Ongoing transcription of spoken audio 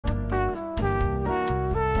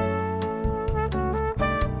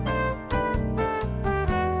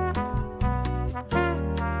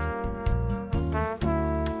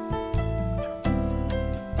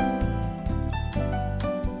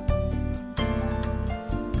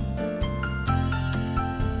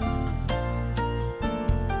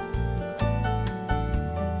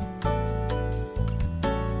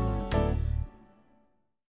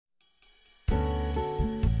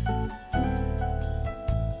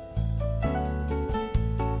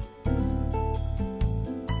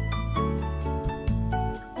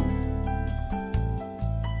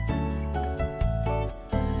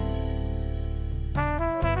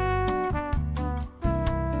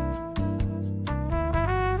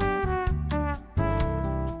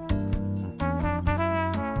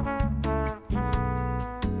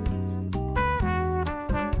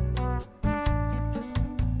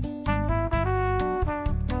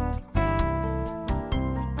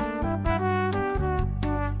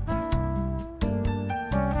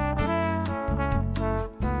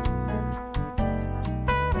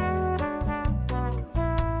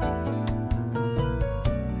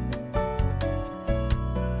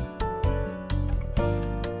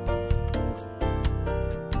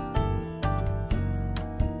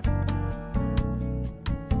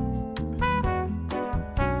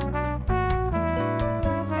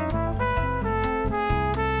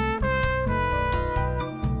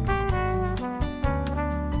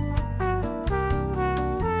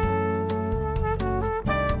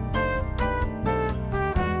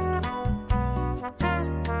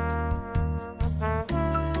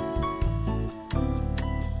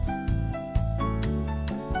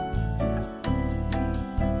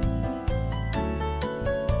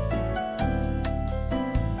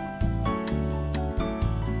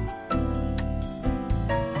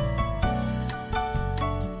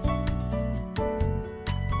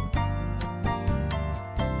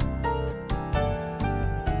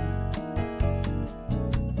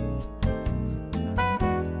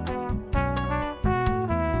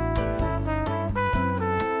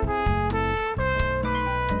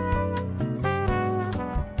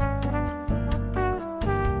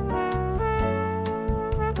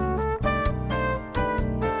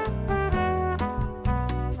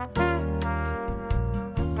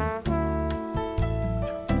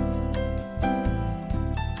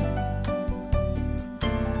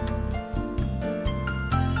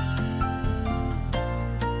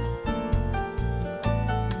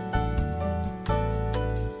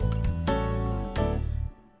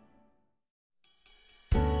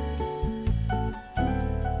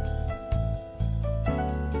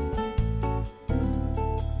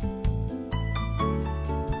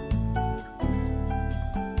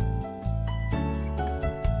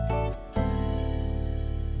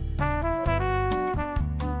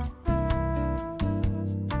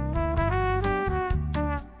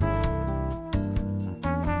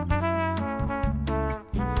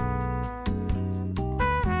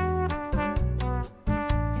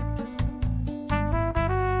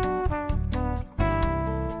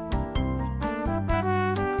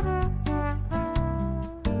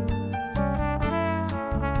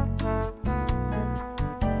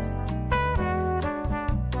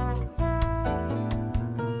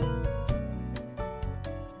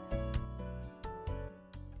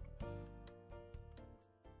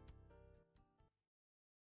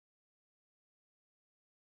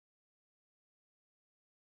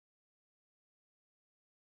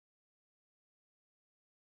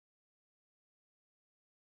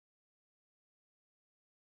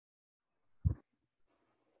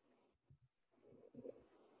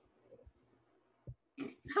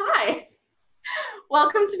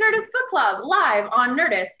Welcome to Nerdist Book Club, live on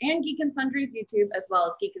Nerdist and Geek and Sundry's YouTube, as well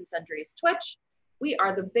as Geek and Sundry's Twitch. We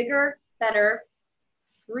are the bigger, better,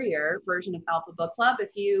 freer version of Alpha Book Club.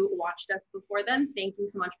 If you watched us before then, thank you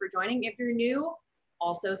so much for joining. If you're new,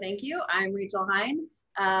 also thank you. I'm Rachel Heine.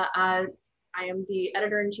 I am the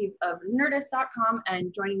editor-in-chief of Nerdist.com,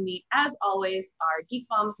 and joining me, as always, are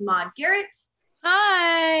Geekbomb's Maude Garrett.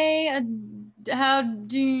 Hi, how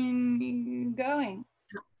Dune going?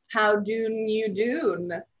 How Dune you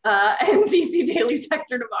Dune? And DC Daily's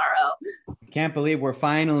Hector Navarro. Can't believe we're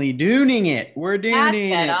finally Duning it. We're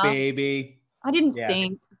Duning it, baby. I didn't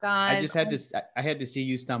think, guys. I just had to. I had to see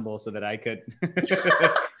you stumble so that I could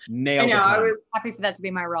nail. I know. I was happy for that to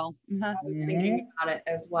be my role. I was thinking about it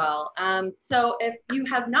as well. So if you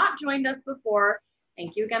have not joined us before,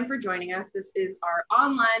 thank you again for joining us. This is our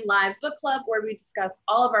online live book club where we discuss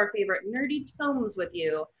all of our favorite nerdy tomes with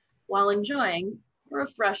you while enjoying a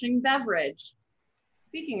refreshing beverage.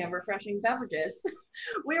 Speaking of refreshing beverages,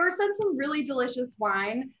 we were sent some really delicious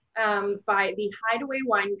wine by the Hideaway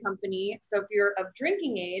Wine Company. So if you're of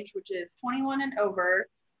drinking age, which is 21 and over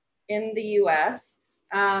in the US,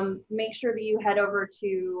 make sure that you head over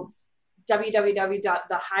to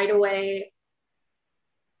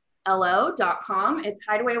www.thehideawaylo.com. It's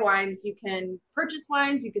Hideaway Wines. You can purchase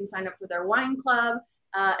wines, you can sign up for their wine club,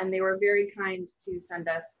 and they were very kind to send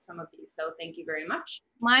us some of these. So thank you very much.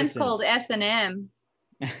 Mine's called S&M.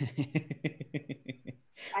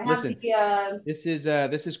 Listen, this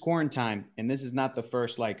is quarantine, and this is not the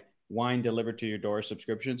first like wine delivered to your door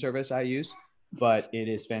subscription service I use, but it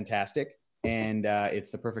is fantastic, and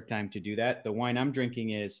it's the perfect time to do that. The wine I'm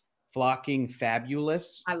drinking is Flocking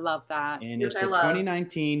Fabulous. I love that, and it's a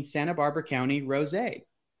 2019 Santa Barbara County rosé.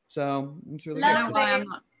 So it's really good.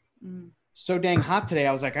 So dang hot today.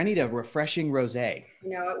 I was like, I need a refreshing rosé.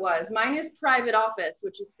 No, it was. Mine is Private Office,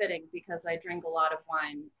 which is fitting because I drink a lot of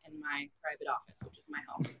wine in my private office, which is my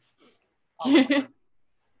home.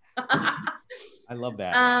 I love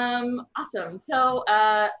that. Awesome. So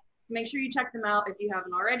make sure you check them out if you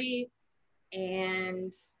haven't already.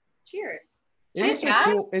 And cheers.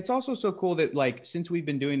 It's also so cool that like since we've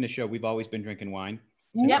been doing the show, we've always been drinking wine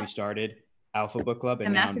since we started Alpha Book Club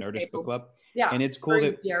and now Nerdist Book Club. Yeah. And it's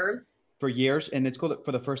cool for years, and it's cool that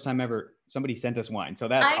for the first time ever somebody sent us wine, so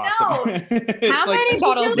that's awesome. How many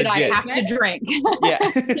bottles did I have to drink? Yeah.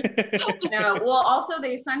 No, well, also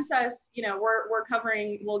they sent us, we're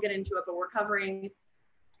covering, we'll get into it, but we're covering a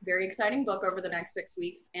very exciting book over the next 6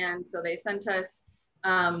 weeks, and so they sent us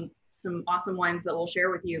some awesome wines that we'll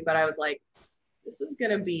share with you. But I was like, this is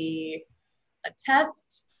gonna be a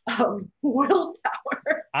test of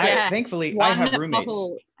willpower. Thankfully I have roommates.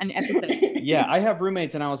 An episode. Yeah, I have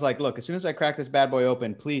roommates, and I was like, look, as soon as I crack this bad boy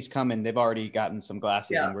open, please come in. They've already gotten some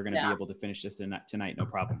glasses, and we're going to be able to finish this tonight, no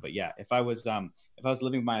problem. But yeah, if I was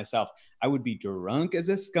living by myself, I would be drunk as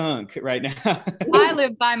a skunk right now. I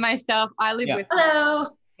live by myself. I live with hello.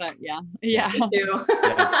 But yeah. Me too.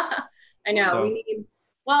 I know. So, we need.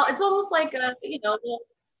 Well, it's almost like I don't know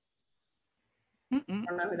who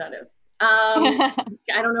that is.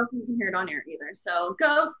 I don't know if you can hear it on air either. So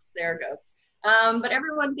ghosts, there are ghosts. But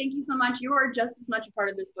everyone, thank you so much. You are just as much a part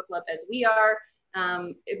of this book club as we are.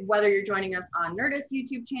 Whether you're joining us on Nerdist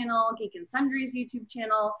YouTube channel, Geek and Sundry's YouTube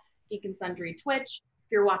channel, Geek and Sundry Twitch,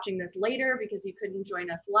 if you're watching this later because you couldn't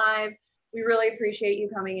join us live, we really appreciate you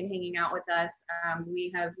coming and hanging out with us.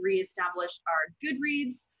 We have reestablished our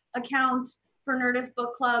Goodreads account for Nerdist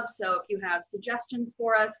Book Club. So if you have suggestions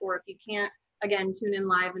for us, or if you can't, again, tune in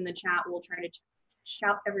live in the chat. We'll try to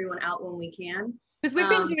shout everyone out when we can. Because we've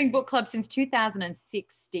been doing book club since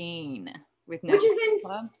 2016 with Nerdist, which is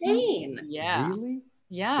insane. Yeah. Really?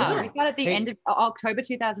 Yeah. We started at the end of October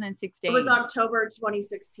 2016. It was October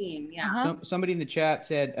 2016. Yeah. Somebody in the chat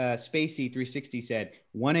said, Spacey360 said,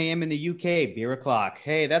 1 a.m. in the UK, beer o'clock.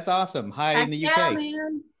 Hey, that's awesome. Hi in the UK. Yeah,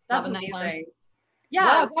 man. That's amazing.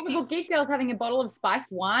 Yeah. Wow, Geek Girl's having a bottle of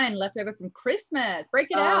spiced wine left over from Christmas.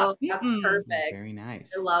 Break it out. That's perfect. Very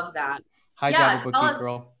nice. I love that. Hi, Java Book Geek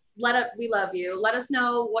Girl. We love you. Let us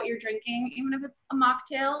know what you're drinking, even if it's a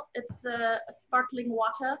mocktail. It's a sparkling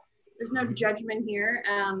water. There's no judgment here.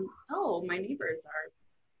 My neighbors are,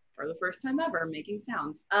 for the first time ever, making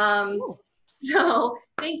sounds. So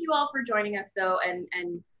thank you all for joining us, though,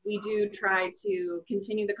 and we do try to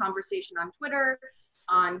continue the conversation on Twitter,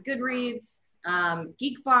 on Goodreads,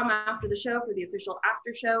 Geekbomb after the show for the official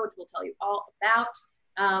after show, which we'll tell you all about.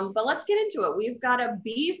 But let's get into it. We've got a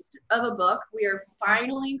beast of a book. We are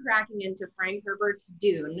finally cracking into Frank Herbert's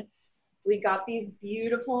Dune. We got these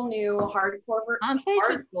beautiful new hardcover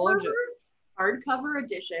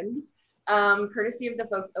editions. courtesy of the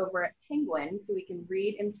folks over at Penguin, so we can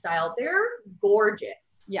read in style. They're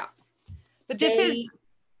gorgeous. Yeah. But this is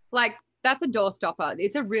like, that's a doorstopper.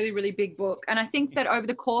 It's a really, really big book. And I think that over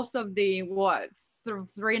the course of the,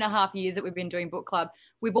 3.5 years that we've been doing book club,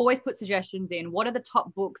 we've always put suggestions in. What are the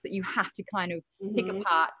top books that you have to kind of pick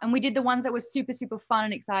apart? And we did the ones that were super, super fun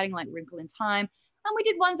and exciting, like Wrinkle in Time. And we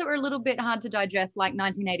did ones that were a little bit hard to digest, like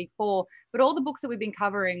 1984. But all the books that we've been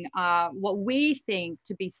covering are what we think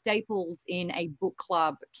to be staples in a book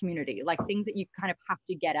club community, like things that you kind of have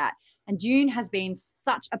to get at. And Dune has been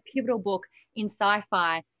such a pivotal book in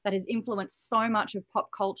sci-fi that has influenced so much of pop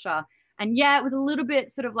culture. And yeah, it was a little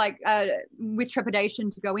bit sort of like with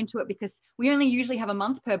trepidation to go into it because we only usually have a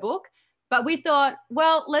month per book. But we thought,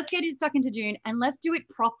 well, let's get it stuck into Dune and let's do it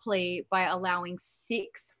properly by allowing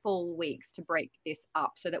 6 full weeks to break this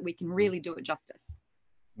up so that we can really do it justice.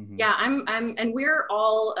 Yeah, and we're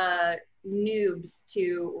all noobs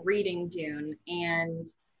to reading Dune, and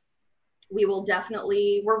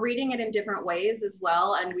we're reading it in different ways as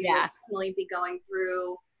well. And we will definitely be going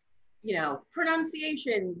through,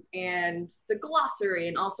 pronunciations and the glossary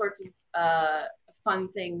and all sorts of fun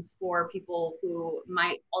things for people who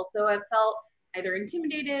might also have felt either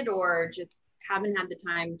intimidated or just haven't had the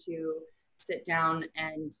time to sit down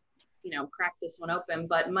and, crack this one open.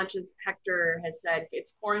 But much as Hector has said,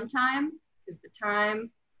 it's quarantine is the time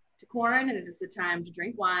to quarantine, and it is the time to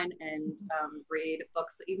drink wine and read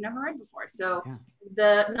books that you've never read before. So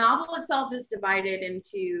the novel itself is divided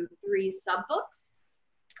into 3 sub-books.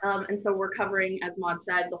 And so we're covering, as Maude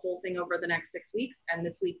said, the whole thing over the next 6 weeks. And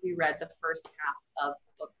this week we read the first half of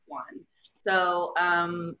book 1. So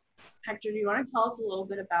Hector, do you want to tell us a little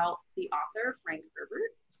bit about the author, Frank Herbert?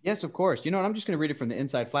 Yes, of course. You know what? I'm just going to read it from the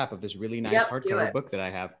inside flap of this really nice hardcover book that I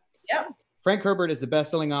have. Yep. Frank Herbert is the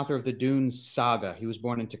best-selling author of the Dune saga. He was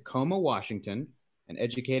born in Tacoma, Washington, and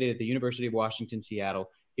educated at the University of Washington, Seattle.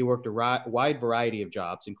 He worked a wide variety of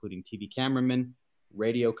jobs, including TV cameraman,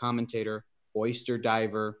 radio commentator, oyster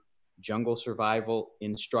diver, jungle survival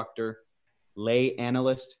instructor, lay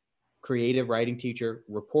analyst, creative writing teacher,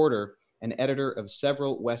 reporter, and editor of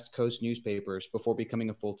several West Coast newspapers before becoming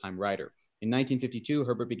a full-time writer. In 1952,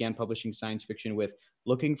 Herbert began publishing science fiction with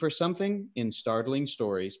Looking for Something in Startling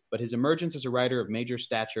Stories, but his emergence as a writer of major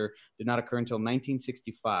stature did not occur until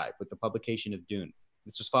 1965 with the publication of Dune.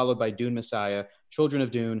 This was followed by Dune Messiah, Children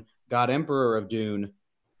of Dune, God Emperor of Dune,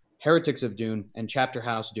 Heretics of Dune, and Chapter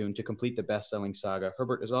House Dune to complete the best-selling saga.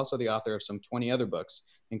 Herbert is also the author of some 20 other books,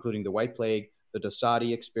 including The White Plague, The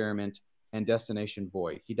Dosadi Experiment, and Destination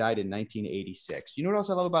Void. He died in 1986. You know what else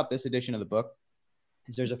I love about this edition of the book?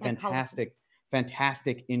 Is there's a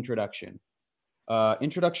fantastic introduction.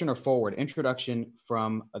 Introduction or forward? Introduction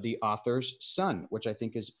from the author's son, which I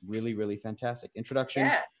think is really, really fantastic. Introduction.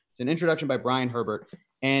 Yeah. It's an introduction by Brian Herbert.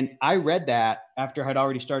 And I read that after I'd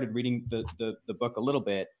already started reading the book a little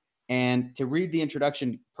bit. And to read the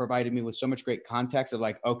introduction provided me with so much great context of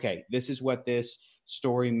like, okay, this is what this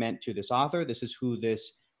story meant to this author. This is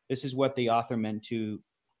what the author meant to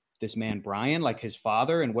this man, Brian, like his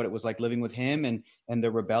father, and what it was like living with him and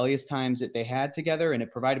the rebellious times that they had together. And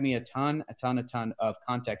it provided me a ton of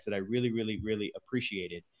context that I really, really, really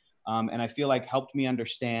appreciated. And I feel like helped me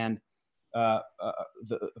understand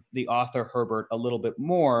the author Herbert a little bit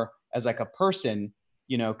more as like a person,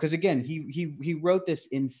 because again, he wrote this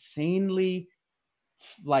insanely,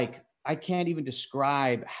 like, I can't even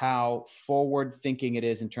describe how forward thinking it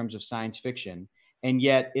is in terms of science fiction. And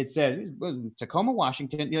yet it said Tacoma,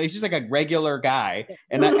 Washington. He's just like a regular guy,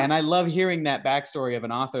 and I love hearing that backstory of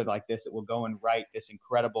an author like this that will go and write this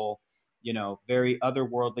incredible, very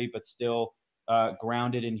otherworldly but still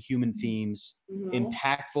grounded in human themes,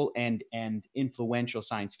 impactful and influential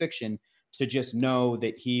science fiction. To just know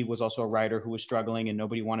that he was also a writer who was struggling and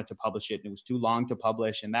nobody wanted to publish it, and it was too long to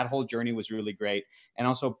publish, and that whole journey was really great. And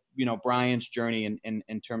also, Brian's journey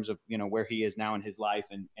in terms of where he is now in his life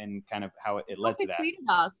and kind of how it led to that. He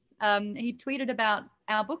tweeted us. He tweeted about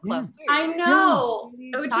our book club. Yeah. I know,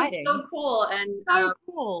 which is so cool and so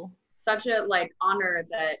cool. Such a honor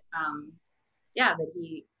that that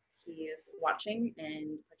he is watching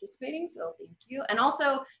and participating. So thank you. And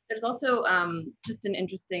also, there's also just an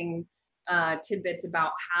interesting tidbits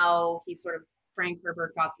about how Frank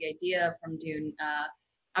Herbert got the idea from Dune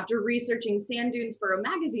after researching sand dunes for a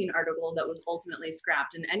magazine article that was ultimately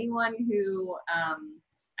scrapped. And anyone who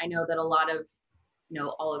I know that a lot of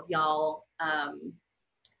all of y'all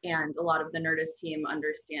and a lot of the Nerdist team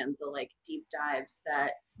understand the deep dives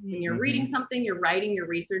that when you're reading something, you're writing, you're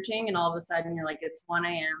researching, and all of a sudden you're like, it's 1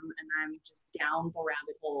 a.m. and I'm just down the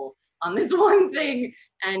rabbit hole on this one thing,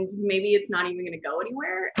 and maybe it's not even going to go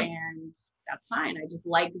anywhere. And and that's fine. I just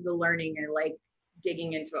like the learning. I like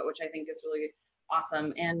digging into it, which I think is really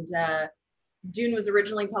awesome. And Dune was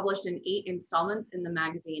originally published in 8 installments in the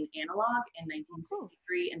magazine Analog in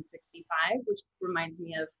 1963 and 65, which reminds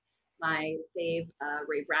me of my fave,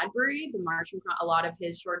 Ray Bradbury, The Martian. A lot of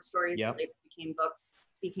his short stories that later became books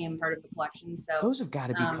became part of the collection. So those have got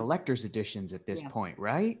to be collector's editions at this point,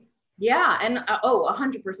 right? Yeah, and 100%. I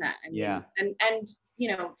mean, yeah, and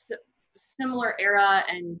you know, similar era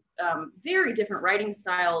and very different writing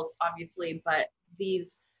styles, obviously, but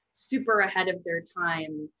these super ahead of their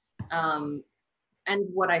time. And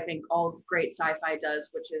what I think all great sci-fi does,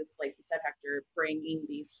 which is, like you said, Hector, bringing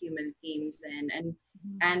these human themes in,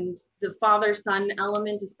 and the father-son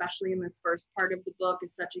element, especially in this first part of the book,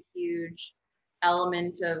 is such a huge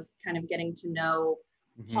element of kind of getting to know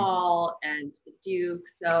Paul and the Duke.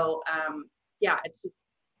 So yeah, it's just,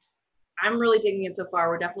 I'm really digging it so far.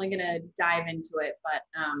 We're definitely going to dive into it, but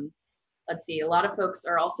let's see. A lot of folks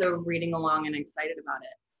are also reading along and excited about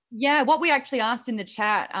it. Yeah, what we actually asked in the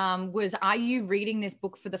chat was, are you reading this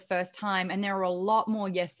book for the first time? And there are a lot more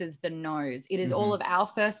yeses than nos. It is all of our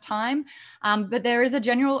first time, but there is a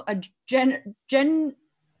general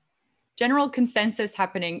consensus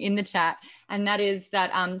happening in the chat, and that is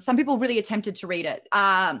that some people really attempted to read it.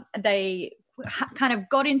 They kind of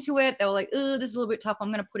got into it. They were like, oh, this is a little bit tough, I'm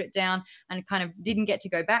going to put it down, and kind of didn't get to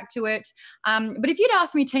go back to it. But if you'd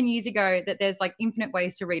asked me 10 years ago that there's like infinite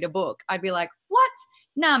ways to read a book, I'd be like, what?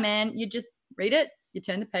 Nah, man, you just read it, you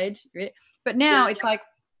turn the page, read it. But now it's like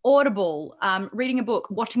Audible, reading a book,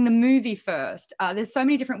 watching the movie first. There's so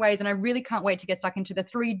many different ways, and I really can't wait to get stuck into the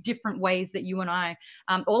 3 different ways that you and I,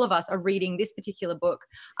 all of us, are reading this particular book.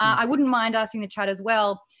 I wouldn't mind asking the chat as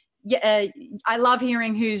well. Yeah, I love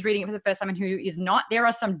hearing who's reading it for the first time and who is not. There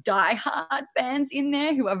are some diehard fans in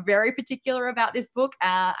there who are very particular about this book,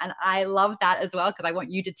 and I love that as well, because I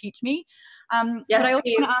want you to teach me. Yes, but I also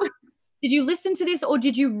please. want to ask, did you listen to this or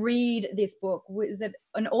did you read this book? Was it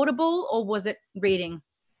an Audible or was it reading?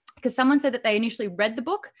 Because someone said that they initially read the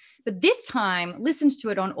book, but this time listened to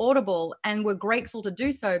it on Audible and were grateful to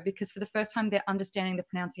do so because for the first time they're understanding the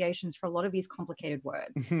pronunciations for a lot of these complicated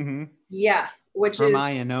words. Yes, which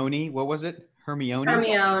Hermione. What was it? Hermione.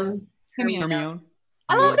 Hermione.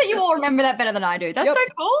 I love that you all remember that better than I do. That's so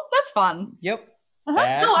cool. That's fun. Yep. No,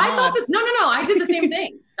 I thought that, no. I did the same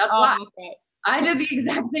thing. That's why. Okay. I did the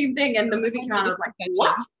exact same thing, and the movie came out. I was like,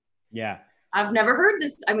 "What? Yeah, I've never heard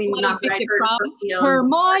this." I mean, not that I heard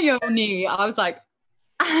Hermione. I was like,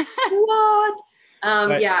 "What?"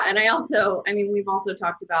 Yeah, and we've also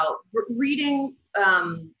talked about reading,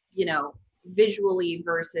 visually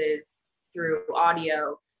versus through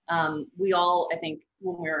audio. We all, I think,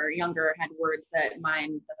 when we were younger, had words that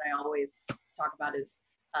I always talk about is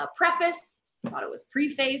preface. Thought it was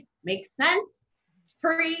preface. Makes sense. It's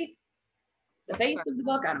pre. The face of the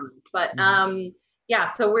book, I don't know, but yeah.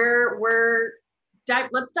 So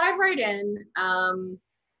let's dive right in.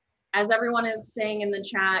 As everyone is saying in the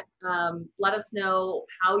chat, let us know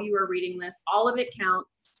how you are reading this. All of it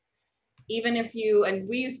counts, even if and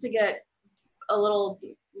we used to get a little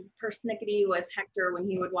persnickety with Hector when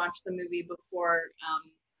he would watch the movie before.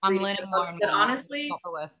 I'm learning more and but more. honestly, not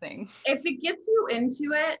the worst thing. If it gets you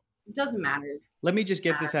into it, it doesn't matter. Let me just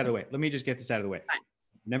get this out of the way. Fine.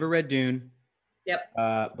 Never read Dune.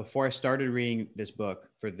 Yep. Before I started reading this book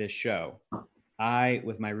for this show, I,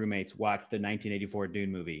 with my roommates, watched the 1984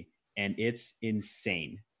 Dune movie, and it's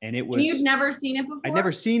insane. And it was. And you've never seen it before? I'd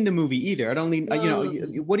never seen the movie either. I'd only,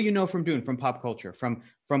 what do you know from Dune, from pop culture, from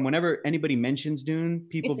whenever anybody mentions Dune,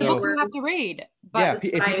 people it's go. It's a book you have to read. But yeah,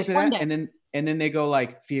 people say that, and then they go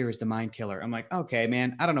like, "Fear is the mind killer." I'm like, okay,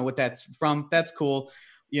 man, I don't know what that's from. That's cool.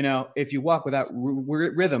 If you walk without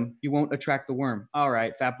rhythm, you won't attract the worm. All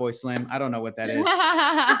right, Fat Boy Slim. I don't know what that is.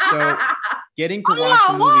 So getting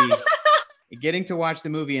to watch the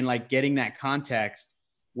movie and like getting that context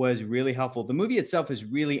was really helpful. The movie itself is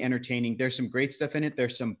really entertaining. There's some great stuff in it.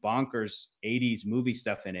 There's some bonkers 80s movie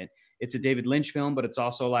stuff in it. It's a David Lynch film, but it's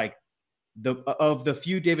also like of the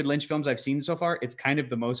few David Lynch films I've seen so far, it's kind of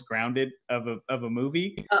the most grounded of a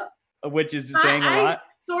movie, which is saying a lot.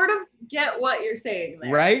 Sort of get what you're saying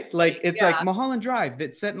there. Right? Like it's like Mulholland Drive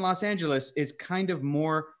that's set in Los Angeles is kind of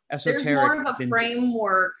more esoteric. There's more of a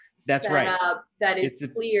framework that's set right. up that is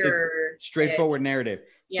clear. Straightforward narrative.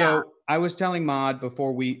 Yeah. So I was telling Maude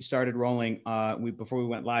before we started rolling, before we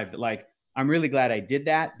went live, that like, I'm really glad I did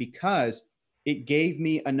that because it gave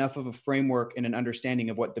me enough of a framework and an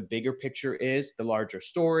understanding of what the bigger picture is, the larger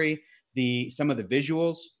story, some of the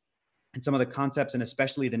visuals, and some of the concepts, and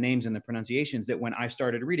especially the names and the pronunciations, that when I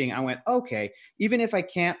started reading, I went, okay, even if I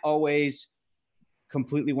can't always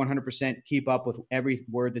completely 100% keep up with every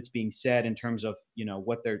word that's being said in terms of, you know,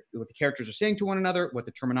 what the characters are saying to one another, what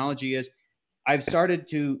the terminology is. I've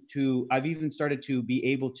even started to be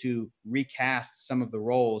able to recast some of the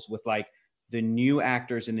roles with like the new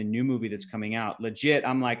actors in the new movie that's coming out. Legit,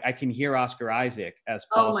 I'm like, I can hear Oscar Isaac as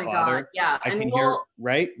Paul's father. God, yeah. I can hear,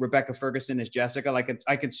 right, Rebecca Ferguson as Jessica. Like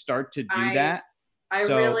I could start to do that. I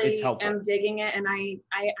so really it's helpful. am digging it. And I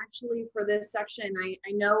actually, for this section,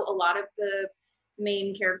 I know a lot of the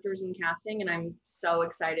main characters in casting, and I'm so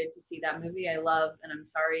excited to see that movie. I love, and I'm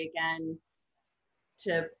sorry again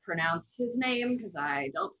to pronounce his name because I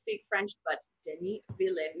don't speak French, but Denis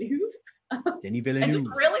Villeneuve. Denis Villeneuve. I just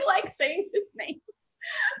really like saying his name.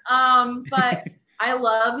 But I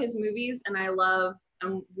love his movies, and I love,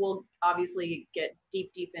 and we'll obviously get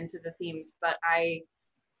deep into the themes, but I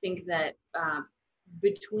think that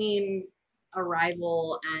between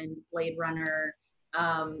Arrival and Blade Runner,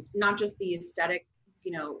 not just the aesthetic,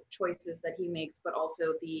 you know, choices that he makes, but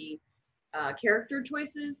also the character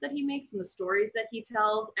choices that he makes and the stories that he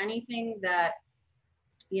tells, anything that,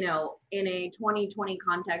 you know, in a 2020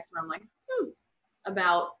 context where I'm like,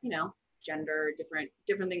 about, you know, gender, different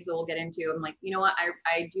things that we'll get into. I'm like, you know what,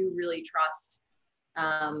 I do really trust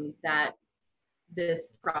that this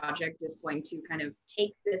project is going to kind of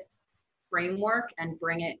take this framework and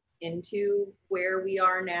bring it into where we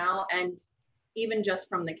are now. And even just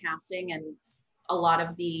from the casting and a lot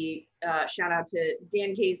of the shout out to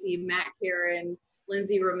Dan Casey, Matt Caron,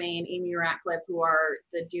 Lindsay Romaine, Amy Ratcliffe, who are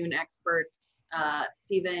the Dune experts,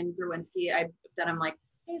 Steven Zerwinski, that I'm like,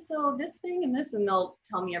 hey, so this thing and this, and they'll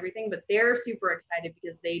tell me everything, but they're super excited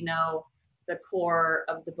because they know the core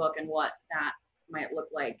of the book and what that might look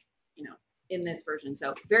like, you know, in this version.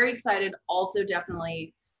 So very excited. Also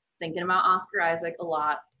definitely thinking about Oscar Isaac a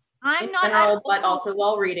lot. I'm not general, but also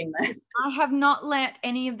while reading this. I have not let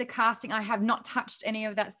any of the casting, I have not touched any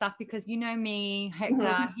of that stuff because you know me,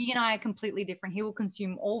 Hector, he and I are completely different. He will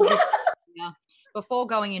consume all this before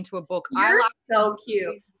going into a book. You're so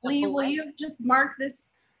cute. Will you just mark this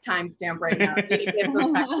timestamp right now? For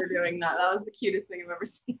doing that. That was the cutest thing I've ever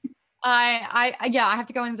seen. I have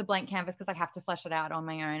to go into the blank canvas because I have to flesh it out on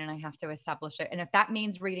my own and I have to establish it. And if that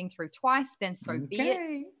means reading through twice, then so be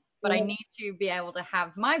it. But I need to be able to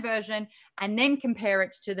have my version and then compare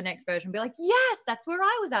it to the next version and be like, yes, that's where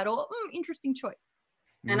I was at, or interesting choice.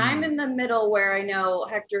 And I'm in the middle where I know,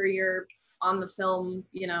 Hector, you're on the film,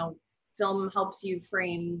 you know, film helps you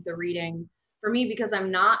frame the reading. For me, because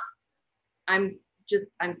I'm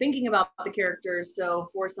thinking about the characters.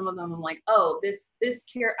 So for some of them, I'm like, oh, this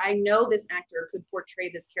character, I know this actor could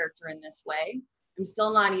portray this character in this way. I'm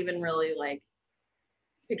still not even really like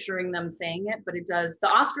picturing them saying it, but it does. The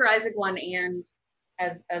Oscar Isaac one, and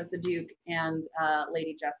as the Duke, and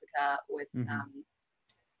Lady Jessica with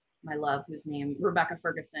my love, whose name Rebecca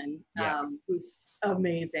Ferguson, who's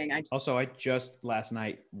amazing. I just last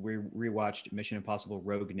night rewatched Mission Impossible: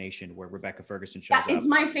 Rogue Nation, where Rebecca Ferguson shows up. It's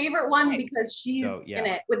my favorite one because she's in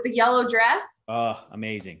it with the yellow dress. Oh,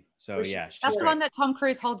 amazing! So that's the one that Tom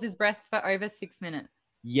Cruise holds his breath for over 6 minutes.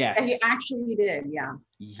 Yes, and he actually did. Yeah,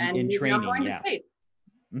 and he's training, now going to space.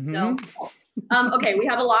 So, okay, we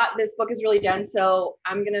have a lot. This book is really done. So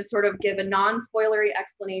I'm going to sort of give a non-spoilery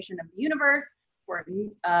explanation of the universe for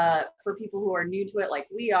people who are new to it, like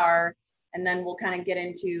we are. And then we'll kind of get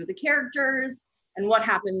into the characters and what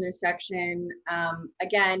happened in this section.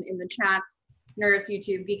 Again, in the chats, Nerdist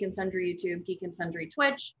YouTube, Geek and Sundry YouTube, Geek and Sundry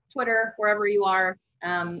Twitch, Twitter, wherever you are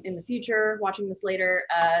in the future, watching this later,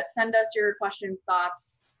 send us your questions,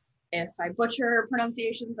 thoughts. If I butcher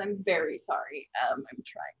pronunciations, I'm very sorry. I'm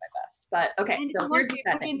trying my best, but okay. And so here's the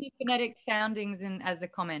put in the phonetic soundings in as a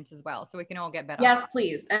comment as well, so we can all get better. Yes,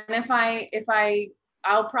 please. And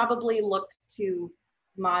I'll probably look to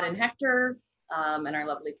Maude and Hector and our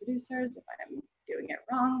lovely producers if I'm doing it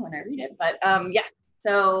wrong when I read it. But yes.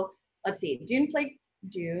 So let's see. Dune.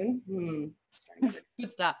 Good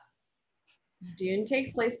stuff. Dune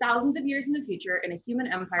takes place thousands of years in the future in a human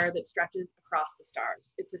empire that stretches across the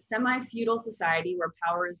stars. It's a semi-feudal society where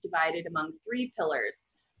power is divided among three pillars: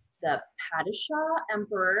 the Padishah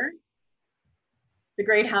Emperor, the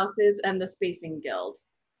Great Houses, and the Spacing Guild.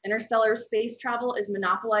 Interstellar space travel is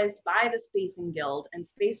monopolized by the Spacing Guild, and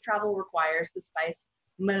space travel requires the spice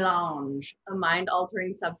melange, a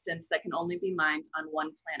mind-altering substance that can only be mined on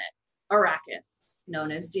one planet, Arrakis,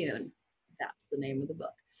 known as Dune. That's the name of the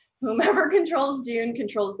book. Whomever controls Dune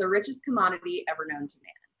controls the richest commodity ever known to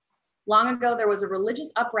man. Long ago, there was a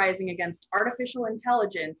religious uprising against artificial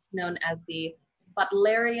intelligence known as the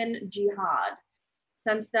Butlerian Jihad.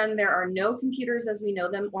 Since then, there are no computers as we know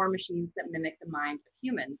them or machines that mimic the mind of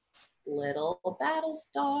humans. Little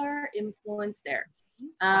Battlestar influence there.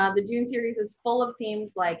 The Dune series is full of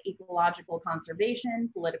themes like ecological conservation,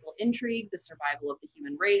 political intrigue, the survival of the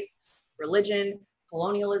human race, religion,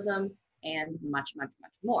 colonialism, and much, much,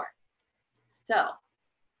 much more. So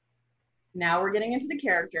now we're getting into the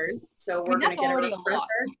characters. So we're going to get a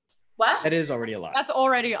refresher. What? That is already a lot. That's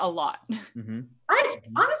already a lot. Mm-hmm.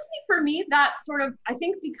 Honestly, for me, that sort of, I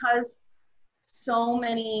think because so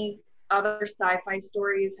many other sci-fi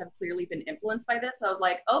stories have clearly been influenced by this, I was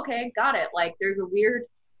like, okay, got it. Like there's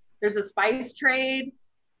a spice trade.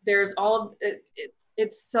 There's all of it.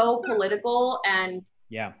 It's so political, and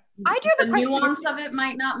yeah, I do the nuance of it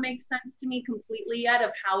might not make sense to me completely yet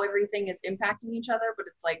of how everything is impacting each other, but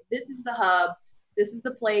it's like, this is the hub, this is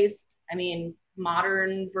the place. I mean,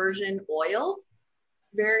 modern version oil,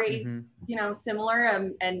 very, similar,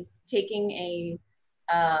 and taking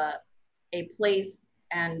a place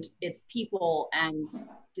and its people and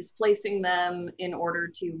displacing them in order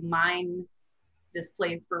to mine this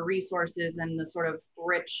place for resources and the sort of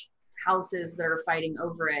rich houses that are fighting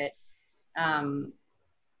over it. And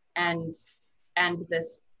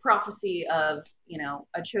this prophecy of,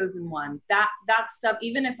 a chosen one, that stuff,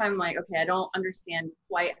 even if I'm like, okay, I don't understand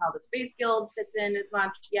quite how the Space Guild fits in as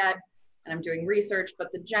much yet, and I'm doing research,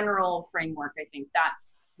 but the general framework, I think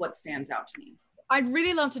that's what stands out to me. I'd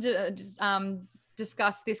really love to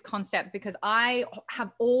discuss this concept, because I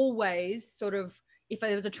have always sort of, if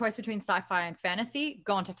there was a choice between sci-fi and fantasy,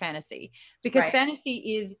 gone to fantasy, because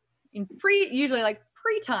fantasy is usually like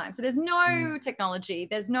pre-time. So there's no technology,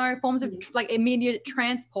 there's no forms of like immediate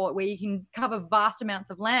transport where you can cover vast amounts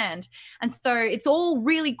of land. And so it's all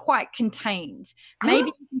really quite contained. Maybe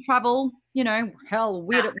you can travel,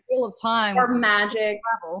 weird at Wheel of Time. Or magic.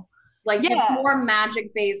 Travel. Like it's more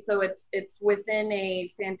magic based. So it's within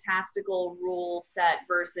a fantastical rule set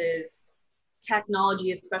versus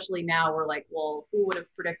technology, especially now we're like, well, who would have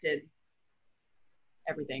predicted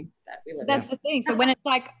everything that we live in? That's the thing. So when it's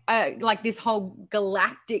like this whole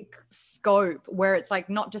galactic scope where it's like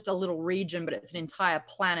not just a little region, but it's an entire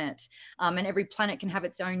planet, and every planet can have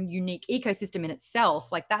its own unique ecosystem in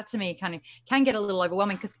itself, like that to me kind of can get a little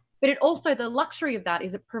overwhelming, but it also, the luxury of that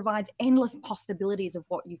is it provides endless possibilities of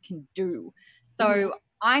what you can do. So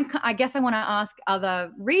I guess I want to ask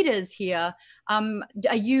other readers here,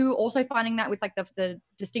 are you also finding that with like the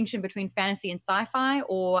distinction between fantasy and sci-fi,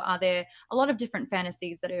 or are there a lot of different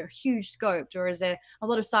fantasies that are huge scoped, or is there a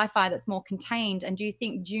lot of sci-fi that's more contained? And do you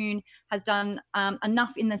think Dune has done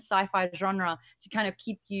enough in the sci-fi genre to kind of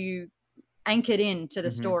keep you anchored into the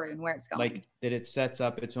story and where it's going? Like that it sets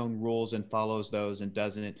up its own rules and follows those and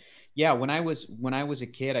doesn't. Yeah, when I was a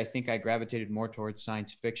kid, I think I gravitated more towards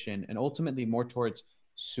science fiction and ultimately more towards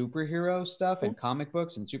superhero stuff and comic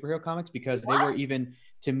books and superhero comics, because they were even,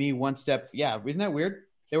 to me, one step, isn't that weird?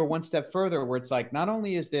 They were one step further, where it's like, not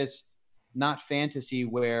only is this not fantasy,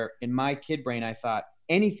 where in my kid brain I thought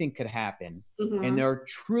anything could happen and there are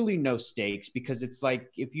truly no stakes, because it's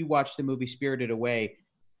like if you watch the movie Spirited Away,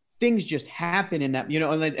 things just happen in that,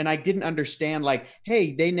 and I didn't understand, like,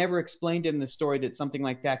 hey, they never explained in the story that something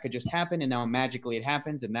like that could just happen, and now magically it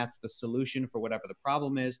happens, and that's the solution for whatever the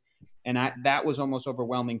problem is. And that was almost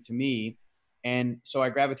overwhelming to me. And so I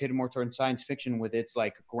gravitated more towards science fiction with its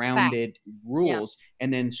like grounded rules,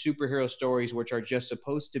 and then superhero stories, which are just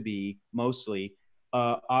supposed to be mostly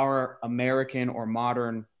our American or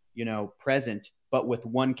modern, present, but with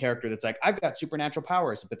one character that's like, I've got supernatural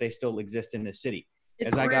powers, but they still exist in this city.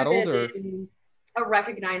 It's as I got older, in a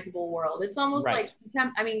recognizable world. It's almost like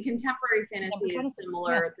contemporary fantasy is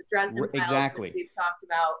similar. The Dresden Files that we've talked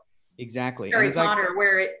about. Exactly. Harry Potter,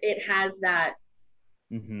 where it has that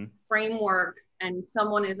framework, and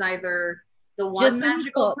someone is either the one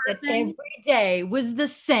magical person. Every day was the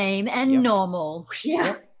same and normal.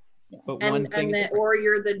 But or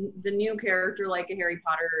you're the new character, like a Harry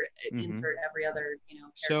Potter, insert every other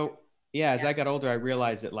character. So as I got older, I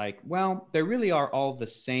realized that they really are all the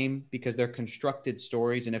same, because they're constructed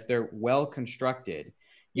stories, and if they're well constructed,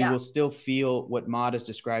 you will still feel what Maude is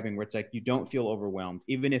describing, where it's like you don't feel overwhelmed,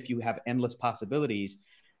 even if you have endless possibilities.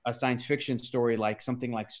 A science fiction story like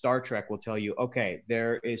something like Star Trek will tell you, okay,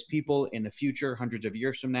 there is people in the future, hundreds of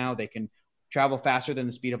years from now, they can travel faster than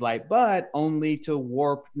the speed of light, but only to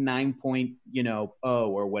warp 9.0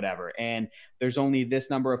 or whatever. And there's only this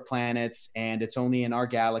number of planets, and it's only in our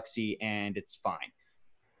galaxy, and it's fine.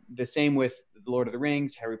 The same with The Lord of the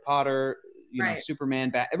Rings, Harry Potter,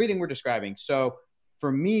 Superman, everything we're describing. So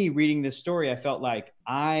for me, reading this story, I felt like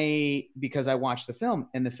because I watched the film,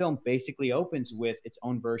 and the film basically opens with its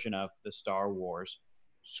own version of the Star Wars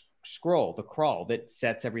scroll, the crawl that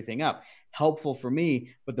sets everything up. Helpful for me,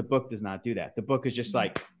 but the book does not do that. The book is just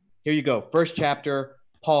like, here you go, first chapter,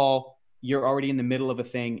 Paul, you're already in the middle of a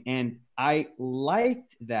thing. And I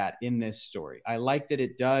liked that in this story. I like that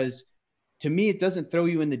it does, to me, it doesn't throw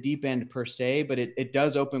you in the deep end per se, but it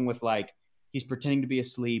does open with like, he's pretending to be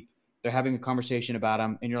asleep. They're having a conversation about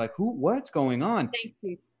him. And you're like, what's going on? Thank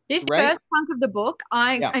you. This first chunk of the book,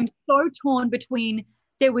 I'm so torn between,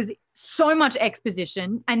 there was so much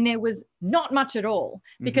exposition and there was not much at all,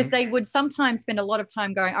 because they would sometimes spend a lot of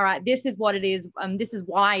time going, all right, this is what it is. This is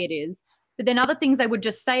why it is. But then other things, they would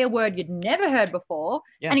just say a word you'd never heard before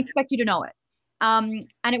and expect you to know it. And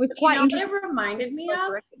it was quite interesting. What it reminded me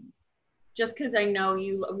of, just because I know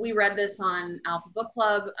we read this on Alpha Book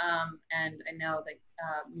Club, and I know that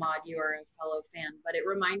Maude, you are a fellow fan, but it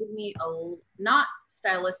reminded me, not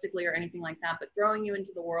stylistically or anything like that, but throwing you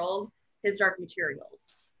into the world, His Dark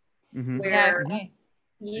Materials, where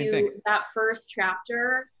that first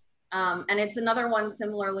chapter, and it's another one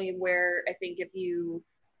similarly where I think if you,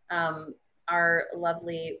 our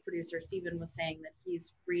lovely producer Stephen was saying that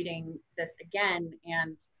he's reading this again,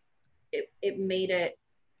 and it made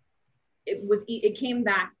it came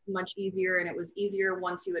back much easier, and it was easier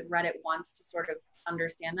once you had read it once to sort of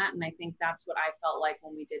understand that. And I think that's what I felt like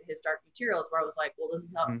when we did His Dark Materials, where I was like, well, this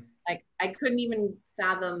is how, like, I couldn't even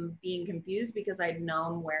fathom being confused because I'd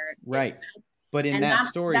known where it but in that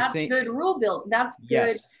story, that's good rule build. That's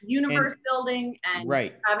good universe building and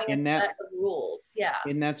having a set of rules. Yeah.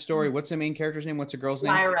 In that story, what's the main character's name? What's the girl's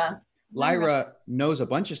name? Lyra knows a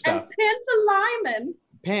bunch of stuff. And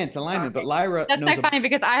Pantalaimon, but Lyra. That's so funny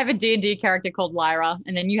because I have a D&D character called Lyra,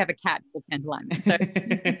 and then you have a cat called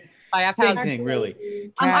Pantalaimon. So same thing, really.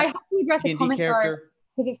 I have to address a comment though,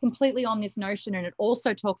 because it's completely on this notion, and it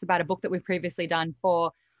also talks about a book that we've previously done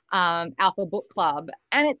for Alpha Book Club,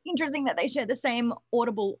 and it's interesting that they share the same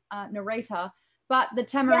audible narrator. But the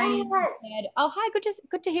Tamarani said, "Oh, hi,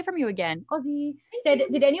 good to hear from you again." Ozzy said,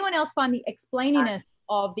 "Did anyone else find the explaininess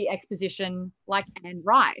of the exposition like Anne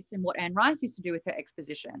Rice, and what Anne Rice used to do with her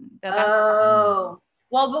exposition?"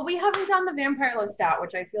 Well, but we haven't done the Vampire Lestat,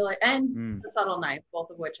 which I feel like, and the Subtle Knife, both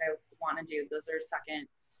of which I want to do. Those are second.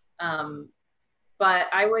 But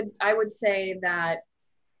I would say that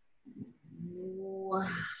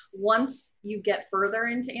once you get further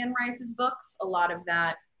into Anne Rice's books, a lot of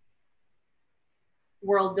that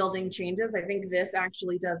world building changes. I think this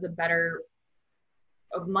actually does a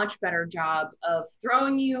much better job of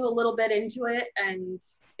throwing you a little bit into it, and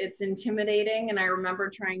it's intimidating. And I remember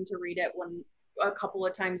trying to read it a couple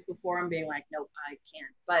of times before and being like, nope, I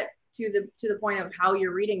can't. But to the point of how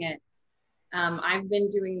you're reading it, I've been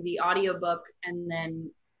doing the audiobook and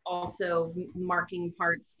then also marking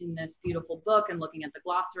parts in this beautiful book and looking at the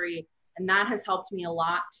glossary, and that has helped me a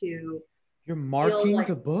lot to. You're marking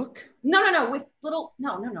the book? No, with little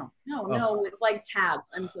with like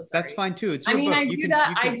tabs. I'm so sorry. That's fine too. It's I mean, I do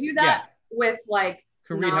that with like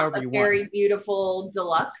not a very beautiful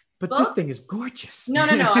deluxe but book. This thing is gorgeous. No.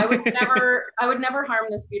 I would never harm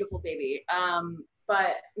this beautiful baby.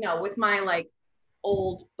 But no, with my like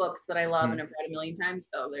old books that I love and have read a million times,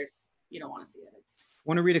 you don't want to see it.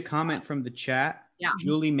 Want to read a comment from the chat? Yeah.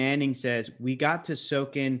 Julie Manning says, we got to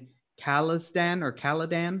soak in Caladan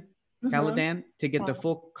to get the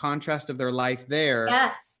full contrast of their life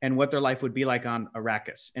there and what their life would be like on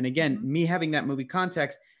Arrakis. And again, me having that movie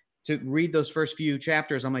context, to read those first few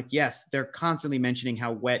chapters, I'm like, yes, they're constantly mentioning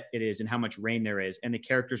how wet it is and how much rain there is, and the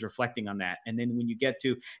characters reflecting on that. And then when you get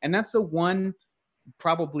to, and that's the one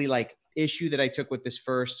probably like issue that I took with this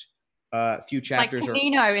first few chapters. Like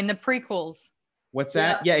Camino in the prequels. What's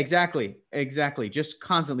that? Yeah, exactly. Just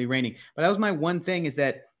constantly raining. But that was my one thing, is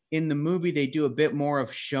that in the movie, they do a bit more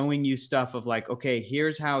of showing you stuff of like, okay,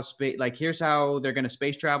 here's how here's how they're going to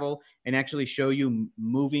space travel, and actually show you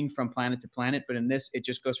moving from planet to planet. But in this, it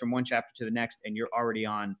just goes from one chapter to the next, and you're already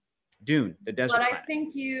on Dune, the desert planet. I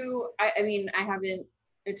think I mean, I haven't,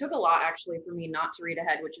 it took a lot actually for me not to read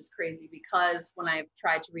ahead, which is crazy, because when I've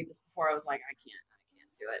tried to read this before, I was like, I can't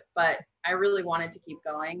do it. But I really wanted to keep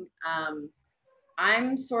going.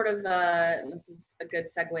 I'm sort of this is a good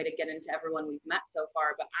segue to get into everyone we've met so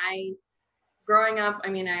far, but growing up, I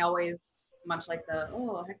mean, I always, much like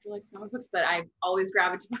Hector likes comic books, but I've always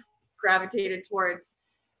gravitated towards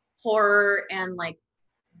horror and like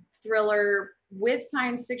thriller with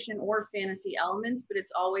science fiction or fantasy elements, but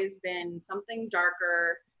it's always been something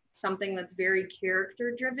darker, something that's very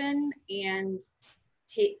character driven and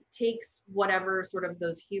takes whatever sort of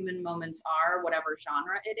those human moments are, whatever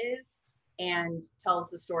genre it is, and tells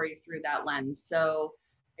the story through that lens. So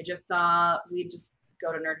we just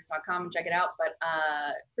go to nerdist.com and check it out. But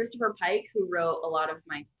Christopher Pike, who wrote a lot of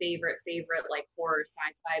my favorite like horror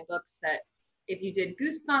sci-fi books, that if you did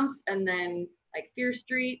Goosebumps and then like Fear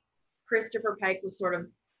Street, Christopher Pike was sort of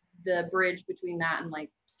the bridge between that and like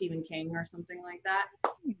Stephen King or something like that.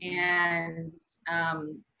 And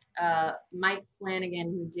Mike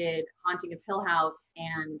Flanagan, who did Haunting of Hill House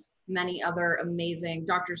and many other amazing,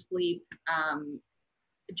 Dr. Sleep,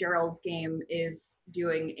 Gerald's Game, is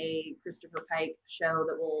doing a Christopher Pike show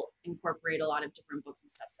that will incorporate a lot of different books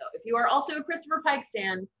and stuff. So if you are also a Christopher Pike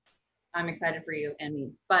stan, I'm excited for you and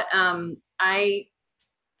me. But I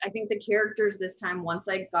think the characters this time, once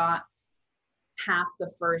I got past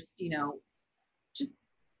the first, you know, just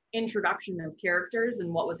introduction of characters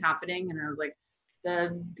and what was happening, and I was like,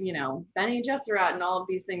 the, you know, Benny Gesserit and all of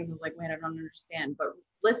these things, I was like, man, I don't understand. But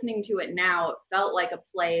listening to it now, it felt like a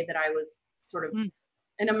play that I was sort of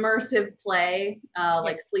an immersive play,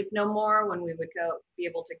 like Sleep No More, when we would be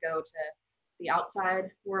able to go to the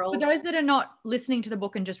outside world. For those that are not listening to the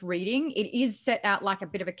book and just reading, it is set out like a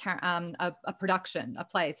bit of a production, a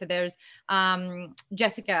play. So there's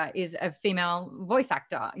Jessica is a female voice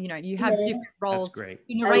actor. You know, you have different roles. That's great.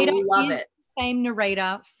 The narrator I love is it. the same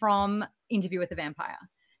narrator from Interview with the Vampire.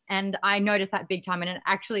 And I noticed that big time. And it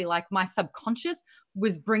actually, like, my subconscious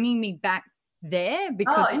was bringing me back there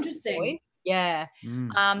because of interesting. the voice. Yeah.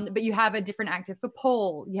 But you have a different actor for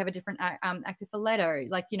Paul. You have a different actor for Leto.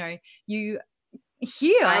 Like, you know, you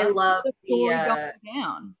hear I love the story going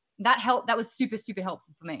down. That was super, super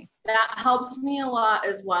helpful for me. That helps me a lot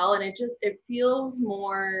as well. And it feels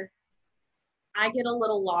more, I get a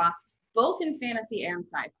little lost, both in fantasy and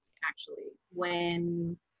sci-fi, actually,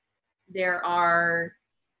 when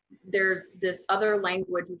there's this other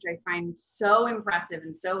language, which I find so impressive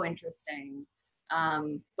and so interesting.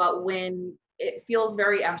 But when it feels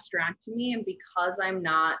very abstract to me, and because I'm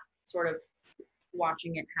not sort of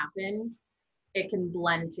watching it happen, it can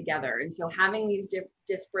blend together. And so having these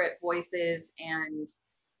disparate voices and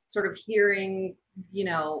sort of hearing, you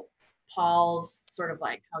know, Paul's sort of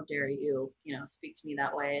like, how dare you, you know, speak to me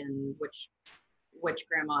that way, and which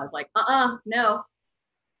grandma is like, no,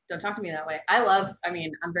 don't talk to me that way.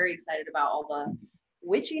 I'm very excited about all the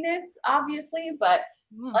witchiness, obviously, but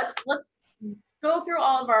let's go through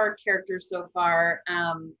all of our characters so far.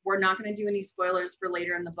 We're not going to do any spoilers for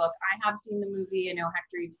later in the book. I have seen the movie. I know,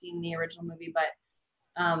 Hector, you've seen the original movie, but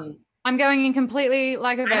I'm going in completely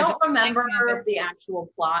like a virgin. I don't remember the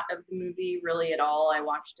actual plot of the movie really at all. I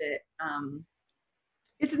watched it.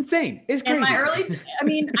 It's insane. It's crazy. In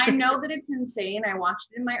my I know that it's insane. I watched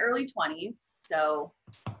it in my early 20s, so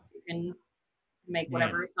you can make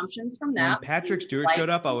whatever assumptions from that. When Patrick Stewart showed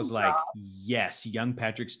up, I was like, yes, young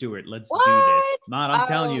Patrick Stewart, let's do this. Maude, I'm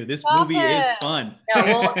telling you, this movie is fun. Yeah,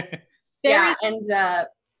 well,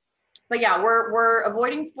 but yeah, we're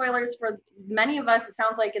avoiding spoilers for many of us. It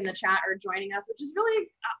sounds like in the chat are joining us, which is really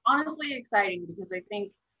honestly exciting, because I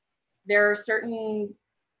think there are certain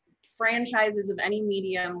franchises of any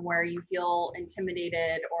medium where you feel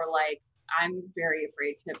intimidated, or like, I'm very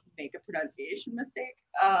afraid to make a pronunciation mistake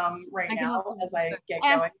now as I get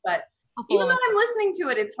going. But even though I'm listening to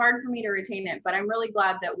it, it's hard for me to retain it. But I'm really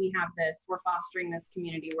glad that we have this. We're fostering this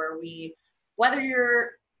community where whether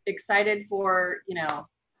you're excited for, you know,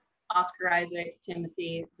 Oscar Isaac,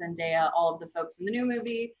 Timothy, Zendaya, all of the folks in the new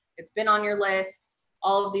movie, it's been on your list,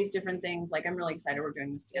 all of these different things. Like, I'm really excited we're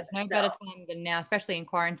doing this together. There's no better time than now, especially in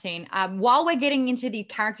quarantine. While we're getting into the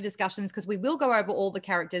character discussions, because we will go over all the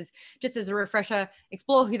characters, just as a refresher,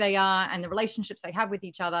 explore who they are and the relationships they have with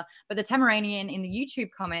each other. But the Tamaranian in the YouTube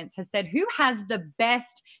comments has said, who has the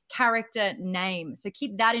best character name? So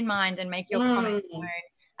keep that in mind and make your comments known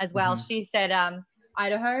as well. She said,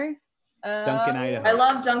 Idaho. Duncan, Idaho. I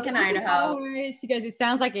love Duncan, Idaho. She goes, it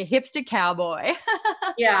sounds like a hipster cowboy.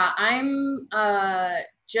 Yeah, I'm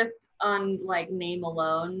just on like name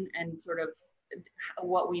alone and sort of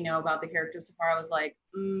what we know about the character so far. I was like,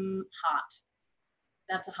 hot.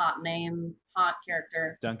 That's a hot name, hot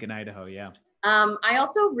character. Duncan, Idaho, yeah. I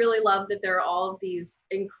also really love that there are all of these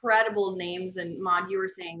incredible names. And Maude, you were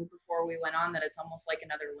saying before we went on that it's almost like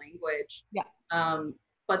another language. Yeah.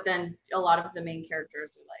 But then a lot of the main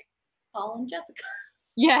characters are like Paul and Jessica.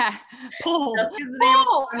 Yeah, Paul. That's his name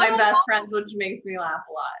of my best friends, which makes me laugh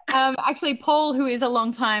a lot. Actually, Paul, who is a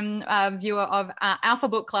longtime viewer of Alpha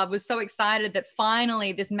Book Club, was so excited that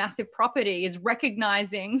finally this massive property is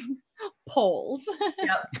recognizing Pauls.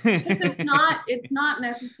 Yep. It's not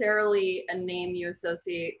necessarily a name you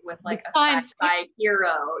associate with like a sci-fi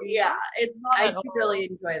hero. Yeah, I really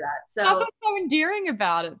enjoy that. So that's what's so endearing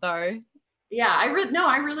about it, though. Yeah,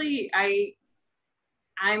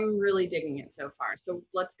 I'm really digging it so far. So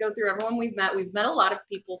let's go through everyone we've met. We've met a lot of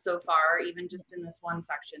people so far, even just in this one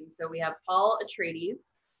section. So we have Paul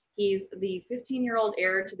Atreides. He's the 15-year-old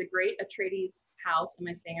heir to the great Atreides house. Am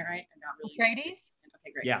I saying it right? I'm not really. Atreides?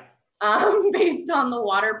 Okay, great. Yeah. based on the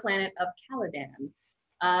water planet of Caladan.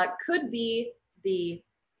 Could be the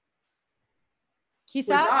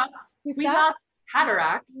Kwisatz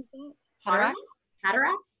Haderach.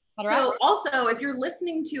 So also, if you're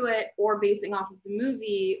listening to it or basing off of the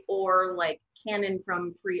movie or like canon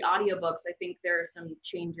from pre-audiobooks, I think there are some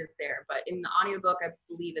changes there. But in the audiobook, I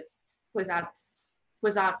believe it's Kwisatz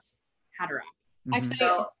Haderach. Actually,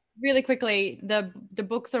 so, really quickly, the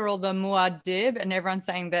books are all the Muad'Dib, and everyone's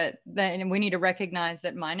saying that we need to recognize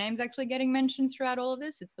that my name's actually getting mentioned throughout all of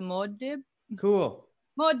this. It's the Muad'Dib. Cool.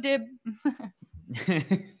 Muad'Dib.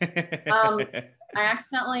 I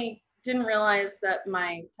accidentally didn't realize that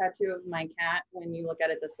my tattoo of my cat, when you look at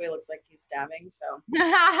it this way, looks like he's stabbing. So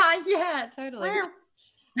yeah, totally.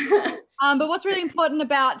 But what's really important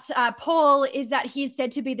about Paul is that he is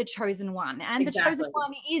said to be the chosen one, and the chosen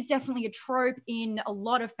one is definitely a trope in a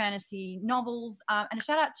lot of fantasy novels. And a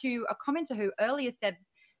shout out to a commenter who earlier said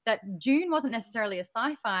that Dune wasn't necessarily a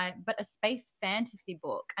sci-fi, but a space fantasy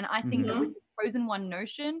book. And I think that with the chosen one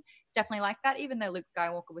notion, it's definitely like that, even though Luke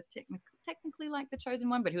Skywalker was technically like the chosen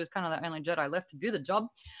one, but he was kind of the only Jedi left to do the job.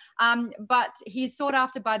 But he's sought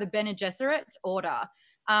after by the Bene Gesserit order.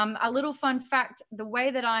 A little fun fact, the way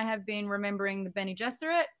that I have been remembering the Bene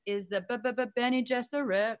Gesserit is the Bene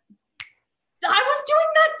Gesserit. I was doing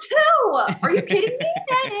that too. Are you kidding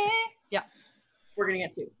me? Yeah. We're gonna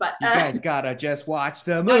get sued, but you guys gotta just watch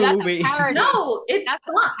the movie. No, it's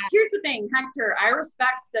not. Here's the thing, Hector. I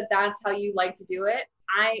respect that that's how you like to do it.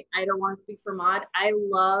 I don't want to speak for Maude. I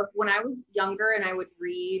love when I was younger and I would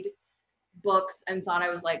read books and thought I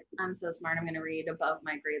was like, I'm so smart, I'm gonna read above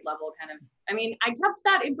my grade level kind of. I mean, I kept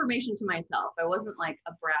that information to myself. I wasn't like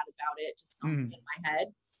a brat about it, just something in my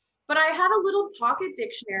head. But I had a little pocket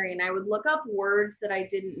dictionary and I would look up words that I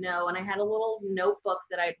didn't know. And I had a little notebook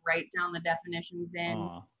that I'd write down the definitions in.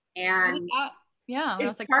 Aww. And yeah,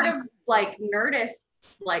 it's like part of like Nerdist,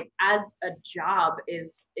 like as a job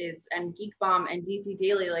is and Geekbomb and DC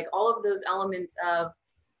Daily, like all of those elements of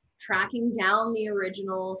tracking down the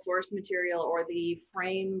original source material or the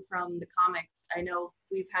frame from the comics. I know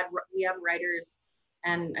we have writers,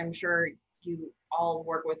 and I'm sure you all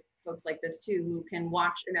work with folks like this too, who can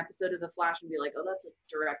watch an episode of The Flash and be like, oh, that's a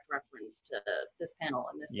direct reference to this panel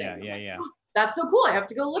and this thing. Yeah. Oh, that's so cool. I have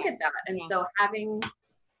to go look at that. And so having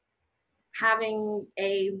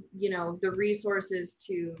a, the resources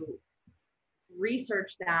to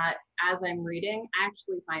research that as I'm reading, I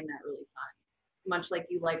actually find that really fun. Much like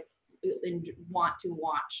you want to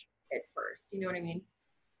watch it first. You know what I mean?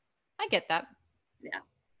 I get that. Yeah.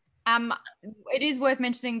 It is worth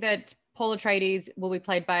mentioning that Paul Atreides will be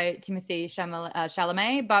played by Timothée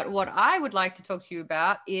Chalamet, but what I would like to talk to you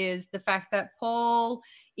about is the fact that Paul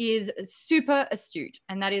is super astute,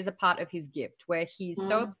 and that is a part of his gift, where he's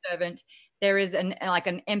so observant. There is an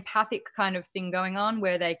empathic kind of thing going on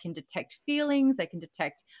where they can detect feelings, they can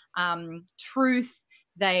detect truth.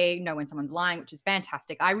 They know when someone's lying, which is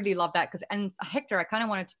fantastic. I really love that and Hector, I kind of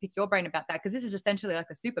wanted to pick your brain about that because this is essentially like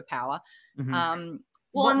a superpower.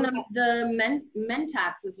 Well, and the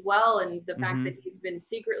mentats as well, and the fact that he's been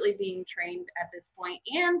secretly being trained at this point.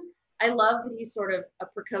 And I love that he's sort of a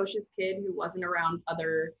precocious kid who wasn't around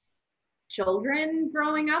other children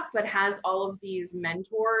growing up, but has all of these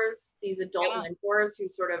mentors, these adult mentors who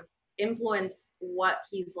sort of influence what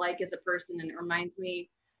he's like as a person. And it reminds me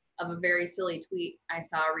of a very silly tweet I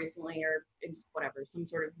saw recently, or it's whatever, some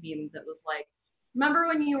sort of meme that was like, remember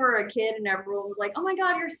when you were a kid and everyone was like, oh my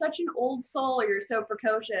God, you're such an old soul, or you're so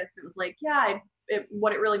precocious. And it was like, yeah,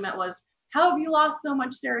 what it really meant was, how have you lost so much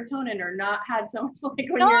serotonin or not had so much like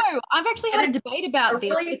when I've actually had a debate about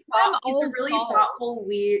this. He's a really thoughtful,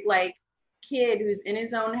 weird, like kid who's in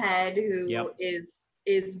his own head, who is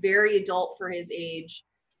very adult for his age.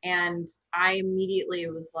 And I immediately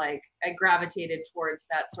was like, I gravitated towards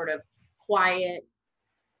that sort of quiet,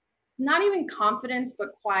 not even confidence, but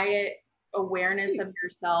quiet awareness of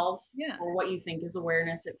yourself, or what you think is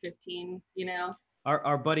awareness at 15,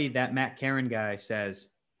 Our buddy, that Matt Karen guy, says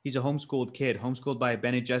he's a homeschooled kid, homeschooled by a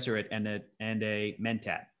Bene Gesserit and a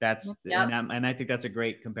mentat. And I think that's a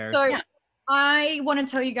great comparison. So I want to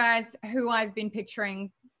tell you guys who I've been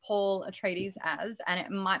picturing Paul Atreides as, and it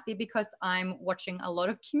might be because I'm watching a lot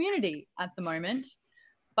of Community at the moment,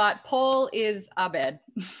 but Paul is Abed.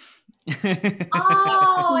 Oh,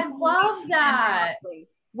 I love that.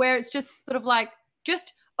 Where it's just sort of like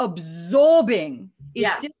just absorbing.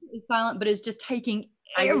 It's still silent, but it's just taking.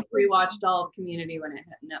 I just rewatched all of Community when it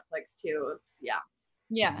hit Netflix too.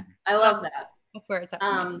 Yeah. I love that. That's where it's at.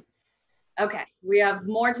 Okay, we have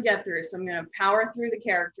more to get through, so I'm gonna power through the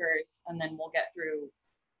characters and then we'll get through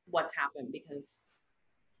what's happened, because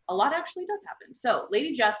a lot actually does happen. So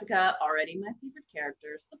Lady Jessica, already my favorite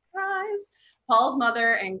character, surprise, Paul's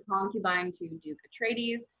mother and concubine to Duke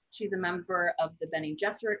Atreides. She's a member of the Bene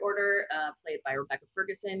Gesserit order, played by Rebecca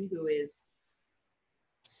Ferguson, who is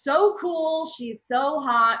so cool. She's so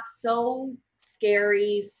hot, so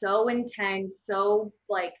scary, so intense, so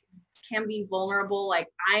like can be vulnerable. Like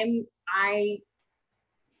I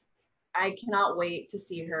cannot wait to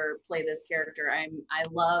see her play this character. I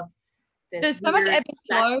love this. There's so much epic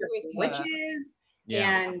flow with witches,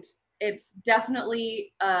 and it's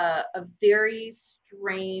definitely a very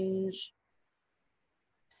strange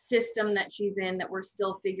system that she's in that we're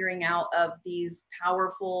still figuring out, of these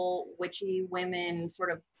powerful witchy women sort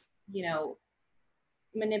of, you know,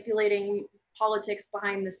 manipulating politics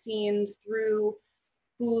behind the scenes through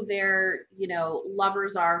who their, you know,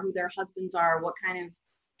 lovers are, who their husbands are, what kind of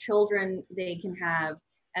children they can have.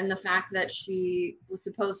 And the fact that she was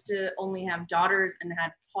supposed to only have daughters and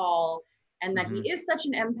had Paul, and that he is such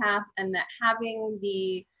an empath, and that having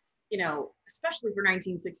the, you know, especially for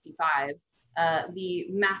 1965, the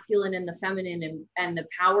masculine and the feminine and the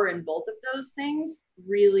power in both of those things,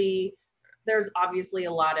 really, there's obviously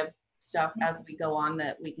a lot of stuff as we go on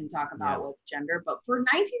that we can talk about with gender. But for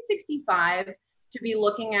 1965 to be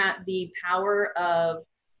looking at the power of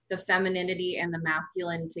the femininity and the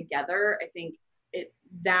masculine together, I think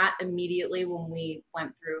that immediately, when we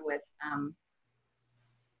went through with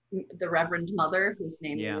the Reverend Mother, whose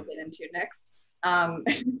name we'll get into next.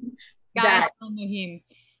 Gaius Helen Mohim.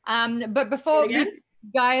 But before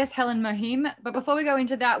Gaius Helen Mohim, but before we go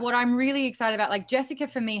into that, what I'm really excited about, like Jessica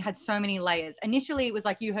for me had so many layers. Initially, it was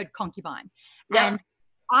like you heard concubine, and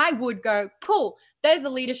I would go, cool, there's the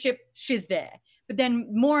leadership, she's there. But then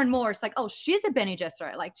more and more, it's like, oh, she's a Bene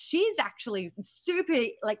Gesserit. Like she's actually super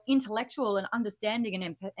like intellectual and understanding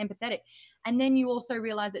and empathetic. And then you also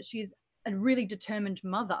realize that she's a really determined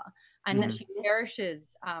mother, and that she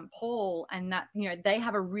cherishes Paul, and that, you know, they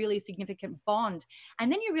have a really significant bond.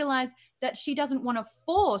 And then you realize that she doesn't want to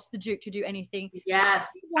force the Duke to do anything. Yes,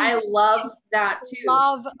 I love that too.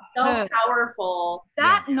 Love so her. Powerful.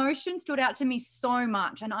 That notion stood out to me so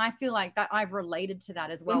much, and I feel like that I've related to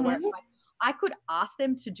that as well. Where like, I could ask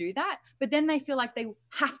them to do that, but then they feel like they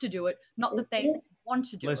have to do it, not that they want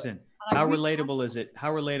to do it. Listen, how relatable is it?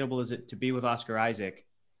 How relatable is it to be with Oscar Isaac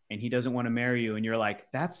and he doesn't want to marry you, and you're like,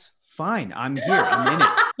 that's fine, I'm here, I'm in it.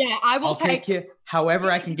 Yeah, I'll take you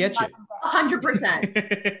however I can get you.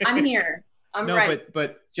 100%. I'm here. I'm ready.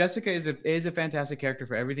 But Jessica is a fantastic character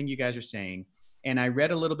for everything you guys are saying. And I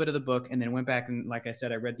read a little bit of the book and then went back and, like I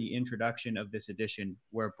said, I read the introduction of this edition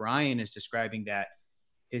where Brian is describing that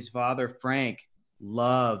his father, Frank,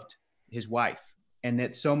 loved his wife, and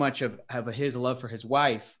that so much of his love for his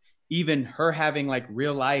wife, even her having like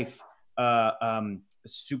real life,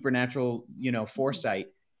 supernatural, you know, foresight,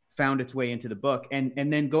 found its way into the book. And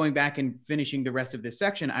then going back and finishing the rest of this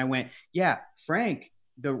section, I went, Frank,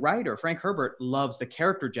 the writer, Frank Herbert, loves the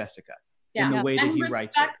character Jessica in the way that he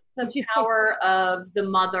writes it. The power of the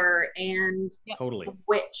mother and the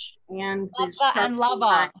witch and and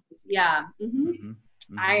lover. Yeah.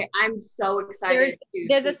 I'm so excited to see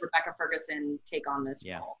Rebecca Ferguson take on this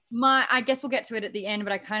role. I guess we'll get to it at the end,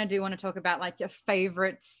 but I kind of do want to talk about like your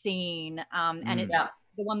favorite scene. And it's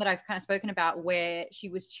the one that I've kind of spoken about, where she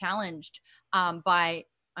was challenged by,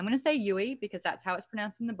 I'm going to say Yui, because that's how it's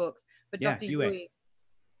pronounced in the books, but Dr. Yui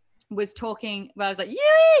was talking, well, I was like,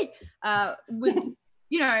 Yui! Was,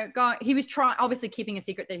 you know, he was obviously keeping a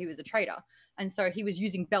secret that he was a traitor. And so he was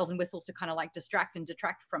using bells and whistles to kind of like distract and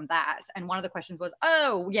detract from that. And one of the questions was,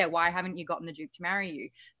 oh yeah, why haven't you gotten the Duke to marry you?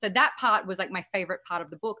 So that part was like my favorite part of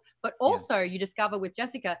the book. But also you discover with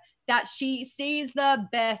Jessica that she sees the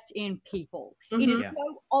best in people. It is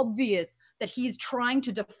so obvious that he's trying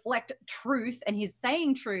to deflect truth, and he's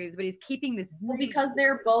saying truths, but he's keeping this. Well, because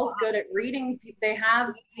they're both good at reading. They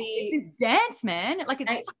have this dance, man. Like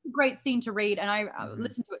it's such a great scene to read. And I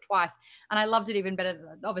listened to it twice, and I loved it even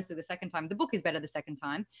better, obviously, the second time. The book is better the second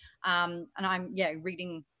time. And I'm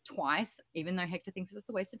reading twice, even though Hector thinks it's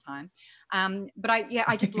a waste of time. But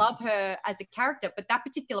I just love her as a character. But that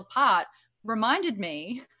particular part reminded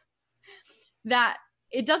me that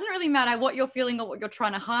it doesn't really matter what you're feeling or what you're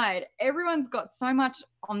trying to hide. Everyone's got so much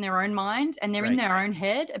on their own mind, and they're in their own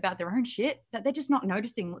head about their own shit, that they're just not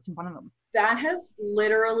noticing what's in front of them. That has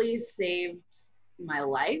literally saved my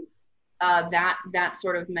life. That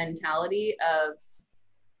sort of mentality of,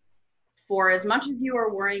 for as much as you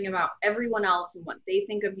are worrying about everyone else and what they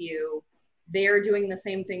think of you, they're doing the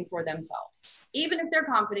same thing for themselves. Even if they're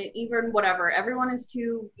confident, even whatever, everyone is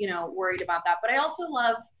too, worried about that. But I also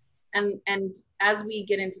love And as we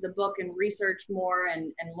get into the book and research more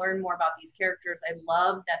and learn more about these characters, I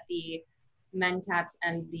love that the Mentats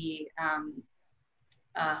and the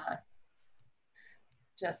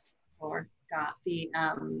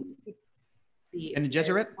and the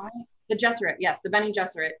Gesserit? The Gesserit, yes, the Bene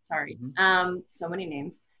Gesserit, sorry. So many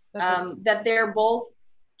names. That they're both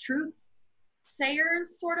truth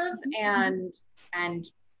sayers, sort of, and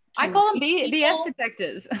I call them BS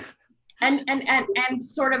detectors. and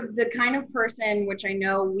sort of the kind of person, which I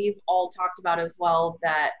know we've all talked about as well,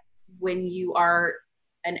 that when you are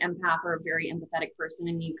an empath or a very empathetic person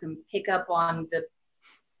and you can pick up on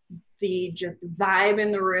the just vibe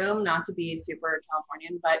in the room, not to be super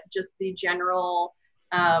Californian, but just the general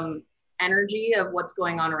energy of what's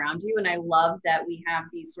going on around you. And I love that we have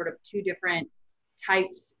these sort of two different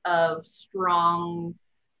types of strong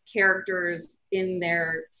characters in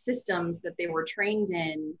their systems that they were trained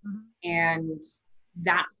in. And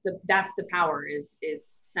that's the power is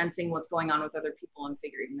sensing what's going on with other people and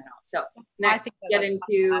figuring that out. So next get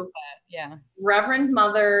into Reverend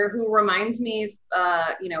Mother, who reminds me,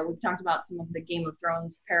 we've talked about some of the Game of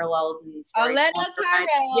Thrones parallels and stories. Olenna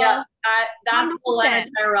Tyrell. Yeah, that's Olenna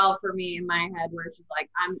Tyrell for me in my head, where she's like,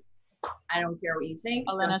 I don't care what you think.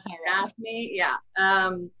 Olenna Tyrell. Ask me. Yeah.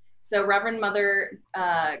 So Reverend Mother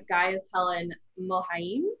Gaius Helen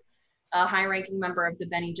Mohaim, a high-ranking member of the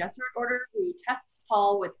Bene Gesserit order, who tests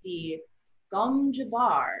Paul with the Gom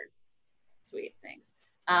Jabbar. Sweet, thanks.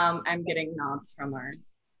 I'm getting nods from our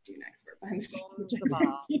Dune expert behind the scenes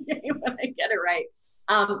when I get it right.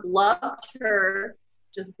 Loved her.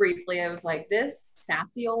 Just briefly, I was like, this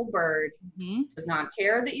sassy old bird does not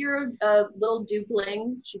care that you're a little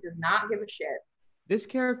dukeling. She does not give a shit. This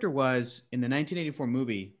character was, in the 1984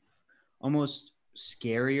 movie, almost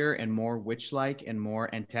scarier and more witch-like and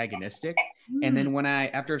more antagonistic. And then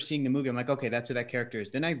after seeing the movie, I'm like, okay, that's who that character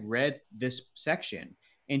is. Then I read this section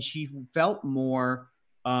and she felt more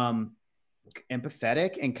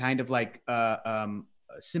empathetic and kind of like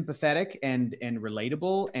sympathetic and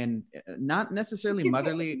relatable and not necessarily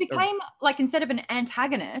motherly. She became like, instead of an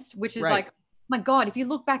antagonist, which is like, my God, if you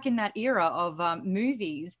look back in that era of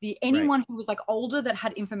movies, anyone who was like older that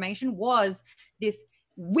had information was this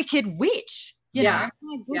wicked witch. You know,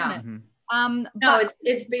 my goodness. No,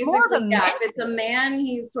 it's basically, if it's a man,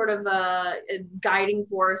 he's sort of a guiding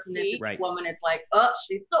force, and if it's a woman, it's like, oh,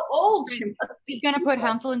 she's so old, she must be. He's going to put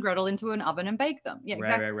Hansel and Gretel into an oven and bake them. Yeah,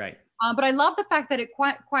 exactly. Right. But I love the fact that it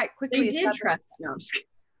quite quickly did trust. No, I'm just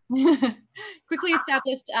kidding. Quickly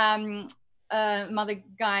established Mother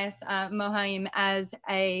Gaius Mohaim as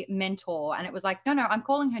a mentor, and it was like, no, I'm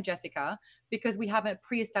calling her Jessica because we have a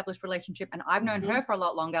pre-established relationship, and I've known her for a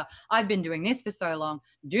lot longer. I've been doing this for so long.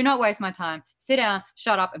 Do not waste my time. Sit down,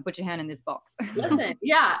 shut up, and put your hand in this box. Listen,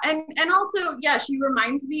 and also, she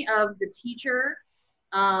reminds me of the teacher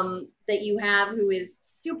that you have, who is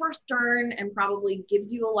super stern and probably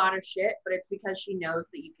gives you a lot of shit, but it's because she knows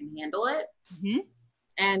that you can handle it.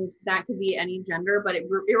 And that could be any gender, but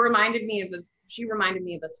she reminded me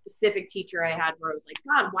of a specific teacher I had, where I was like,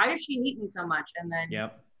 God, why does she hate me so much? And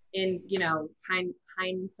then in,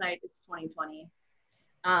 hindsight is 2020.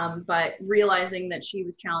 But realizing that she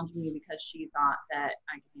was challenging me because she thought that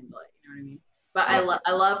I could handle it, you know what I mean? But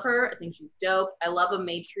I love her. I think she's dope. I love a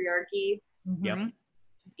matriarchy.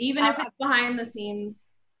 Even if it's behind the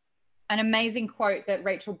scenes. An amazing quote that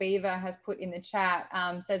Rachel Beaver has put in the chat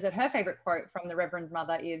says that her favorite quote from the Reverend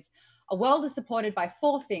Mother is, "A world is supported by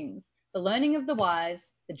 4 things: the learning of the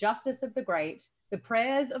wise, the justice of the great, the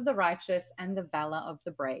prayers of the righteous, and the valor of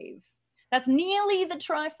the brave." That's nearly the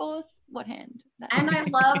Triforce. What hand? And I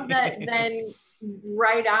love that then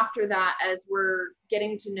right after that, as we're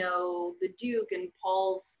getting to know the Duke and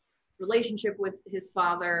Paul's relationship with his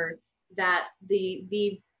father, that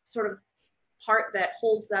the sort of part that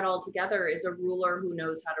holds that all together is a ruler who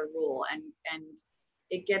knows how to rule, and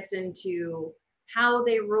it gets into how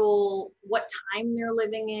they rule, what time they're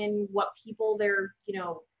living in, what people they're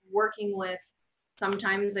working with.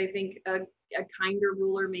 Sometimes I think a kinder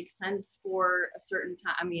ruler makes sense for a certain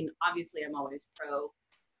time. I mean, obviously I'm always pro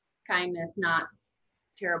kindness, not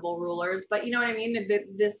terrible rulers, but you know what I mean,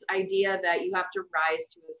 this idea that you have to rise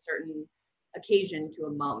to a certain occasion, to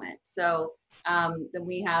a moment. So then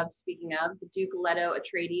we have, speaking of, the Duke Leto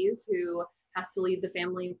Atreides, who has to lead the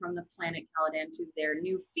family from the planet Caladan to their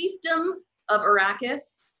new fiefdom of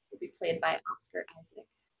Arrakis, will be played by Oscar Isaac.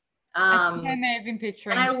 I think I may have been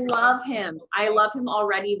picturing. And I love him. I love him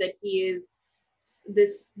already, that he is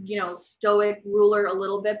this, stoic ruler a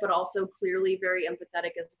little bit, but also clearly very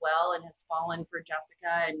empathetic as well, and has fallen for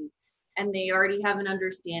Jessica, and they already have an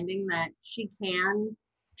understanding that she can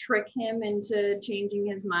trick him into changing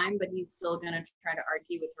his mind, but he's still going to try to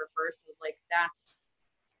argue with her first. It was like, that's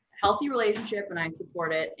a healthy relationship and I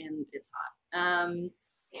support it and it's hot.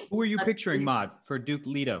 Who are you picturing, Maude, for Duke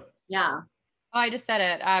Leto? Yeah. Oh, I just said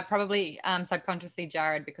it. Probably subconsciously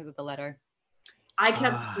Jared because of the letter. I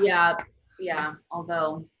kept,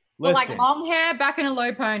 although. Well, like long hair, back in a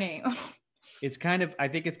low pony. I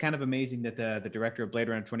think it's kind of amazing that the director of Blade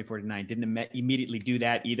Runner 2049 didn't immediately do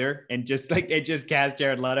that either. And just cast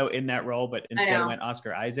Jared Leto in that role, but instead went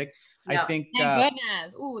Oscar Isaac. Yeah. I think. Thank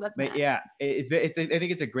goodness. Ooh, that's nice. Yeah. I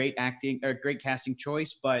think it's a great casting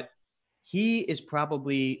choice, but he is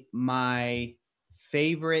probably my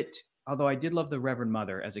favorite, although I did love the Reverend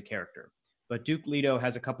Mother as a character. But Duke Leto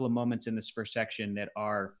has a couple of moments in this first section that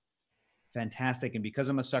are fantastic. And because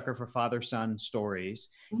I'm a sucker for father-son stories,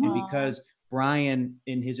 and because Brian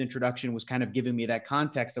in his introduction was kind of giving me that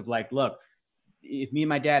context of like, look, if me and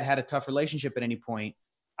my dad had a tough relationship at any point,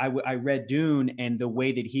 I read Dune, and the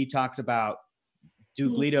way that he talks about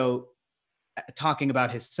Duke Leto talking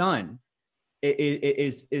about his son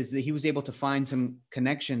is that he was able to find some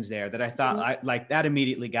connections there that I thought that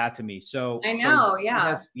immediately got to me. So I know,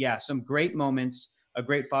 some great moments, a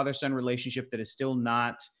great father-son relationship that is still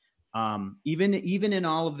not even in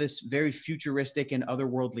all of this very futuristic and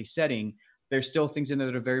otherworldly setting, there's still things in there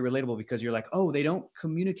that are very relatable, because you're like, oh, they don't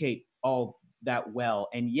communicate all that well,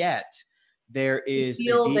 and yet there is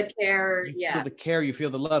you feel the care. You feel the care, you feel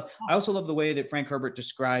the love. I also love the way that Frank Herbert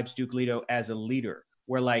describes Duke Leto as a leader,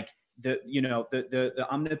 where like the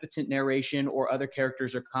omnipotent narration or other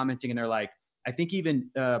characters are commenting and they're like, I think even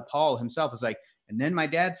Paul himself is like, and then my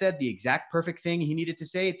dad said the exact perfect thing he needed to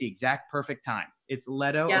say at the exact perfect time. It's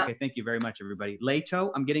Leto. Yep. Okay, thank you very much, everybody.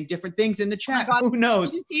 Leto. I'm getting different things in the chat. Oh Who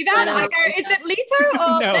knows? Did you see that? I go, is it Leto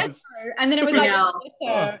or Leto? And then it was like, no.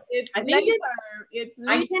 Leto. It's Leto. It's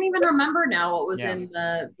Leto. I can't even remember now what was in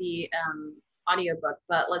the audiobook,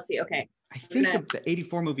 but let's see. Okay. I think the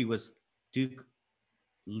 84 movie was Duke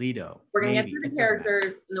Leto. We're gonna get through the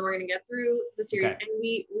characters, and then we're gonna get through the series, and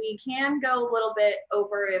we can go a little bit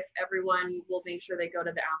over if everyone will make sure they go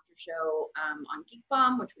to the after show on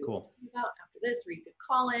Geekbomb, which we will talk about after this, where you could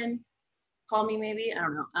call me maybe, I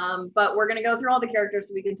don't know. But we're gonna go through all the characters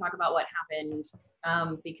so we can talk about what happened,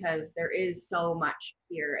 because there is so much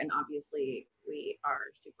here, and obviously we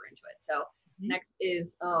are super into it. So next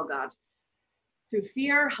is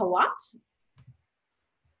Thufir Hawat.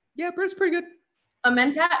 Yeah, Bert's pretty good. A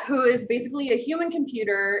Mentat, who is basically a human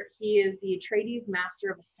computer. He is the Atreides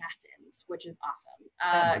Master of Assassins, which is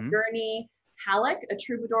awesome. Gurney Halleck, a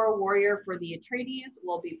troubadour warrior for the Atreides,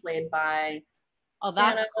 will be played by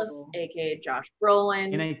that's Thanos, cool. aka Josh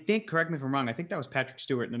Brolin. And I think, correct me if I'm wrong, I think that was Patrick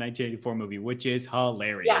Stewart in the 1984 movie, which is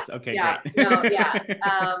hilarious. Yes, okay, great.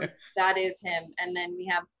 That is him. And then we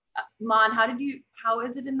have Maude. How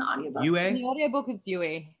is it in the audiobook? Yue? In the audiobook, it's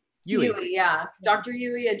Yue. Yue, yeah. Dr.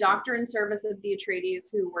 Yue, a doctor in service of the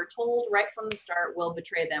Atreides, who we're told right from the start will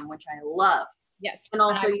betray them, which I love. Yes. And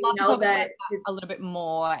also, you know that a little bit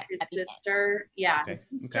more. His sister, his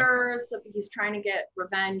sister, so he's trying to get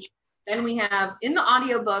revenge. Then we have, in the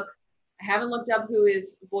audiobook, I haven't looked up who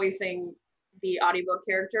is voicing the audiobook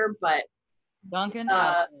character, but Duncan.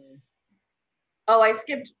 I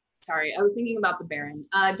skipped. Sorry, I was thinking about the Baron.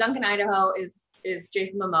 Duncan Idaho is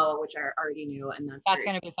Jason Momoa, which I already knew, and that's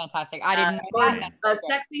going to be fantastic. I didn't know that.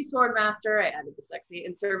 Sexy swordmaster, I added the sexy,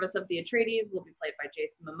 in service of the Atreides, will be played by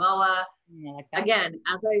Jason Momoa. Again,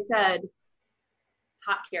 as I said,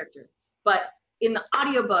 hot character. But in the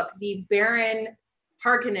audiobook, the Baron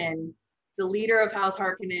Harkonnen, the leader of House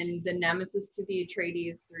Harkonnen, the nemesis to the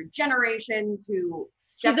Atreides through generations, who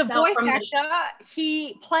steps He's a voice actor.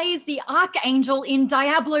 He plays the Archangel in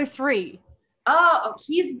Diablo 3. Oh,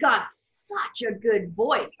 he's got such a good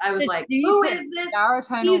voice. I was like, who is this?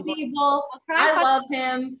 He's evil. I love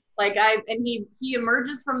him. He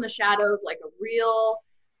emerges from the shadows like a real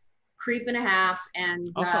creep and a half.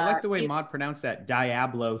 And also, I like the way Maude pronounced that.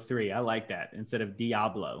 Diablo 3. I like that instead of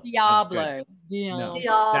Diablo. Diablo.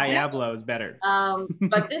 Diablo is better.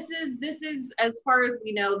 But this is as far as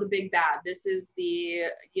we know the big bad. This is the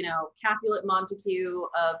Capulet Montague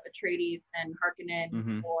of Atreides and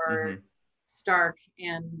Harkonnen, or Stark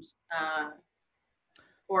and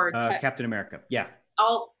Captain America. Yeah.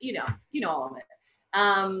 All all of it.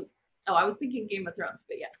 I was thinking Game of Thrones,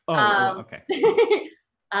 but yes. Okay.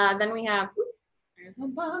 Then we have there's a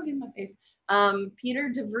bug in my face.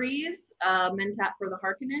 Peter DeVries, Mentat for the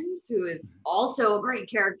Harkonnens, who is also a great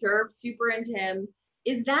character, super into him.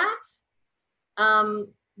 Is that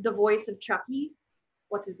the voice of Chucky?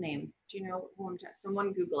 What's his name? Do you know who I'm talking?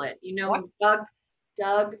 Someone Google it. You know him?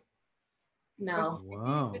 Doug? No.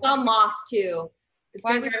 Whoa. He's on Lost too. It's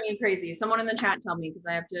going to drive me crazy. Someone in the chat tell me because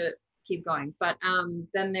I have to keep going. But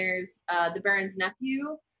then there's the Baron's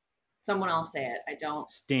nephew. Someone else say it. I don't.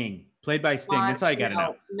 Sting, played by Sting. That's all you got to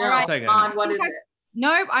know. No, right. What is it?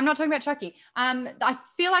 No, I'm not talking about Chucky. I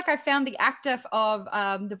feel like I found the actor of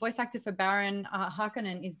the voice actor for Baron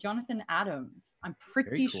Harkonnen is Jonathan Adams. I'm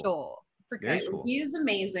pretty sure. Okay, cool. He is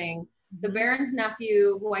amazing. The Baron's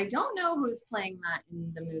nephew, who I don't know who's playing that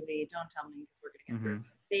in the movie. Don't tell me because we're gonna get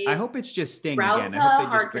through. I hope it's just Sting again. I hope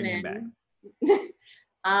they just bring him back.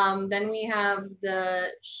 Then we have the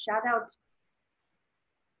shout out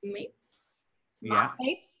Mapes.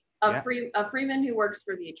 Mapes. A Freeman who works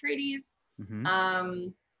for the Atreides.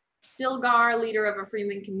 Stilgar, leader of a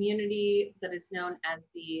Freeman community that is known as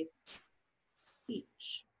the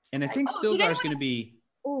Siege. And I think Stilgar is going to be.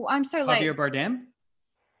 Oh, I'm so late. Javier Bardem.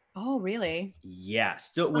 Oh, really? Yeah.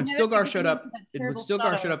 When Stilgar showed up,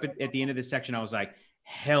 at the end of this section, I was like,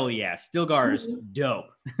 hell yeah, Stilgar is dope.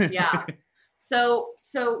 Yeah. So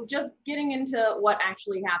just getting into what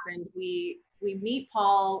actually happened, we meet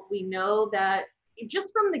Paul. We know that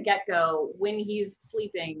just from the get-go, when he's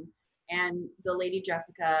sleeping, and the Lady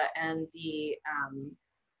Jessica and the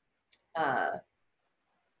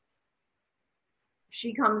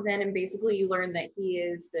she comes in, and basically you learn that he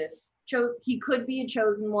is he could be a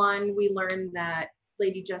chosen one. We learn that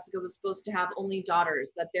Lady Jessica was supposed to have only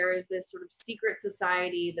daughters, that there is this sort of secret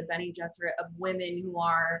society, the Bene Gesserit, of women who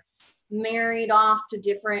are married off to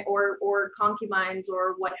different or concubines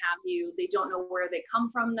or what have you. They don't know where they come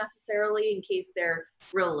from necessarily, in case they're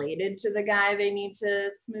related to the guy they need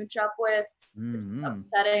to smooch up with. It's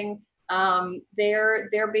upsetting.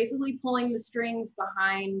 They're basically pulling the strings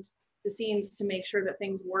behind the scenes to make sure that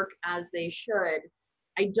things work as they should.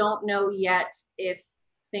 I don't know yet if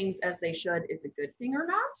things as they should is a good thing or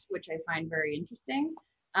not, which I find very interesting.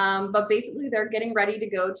 But basically they're getting ready to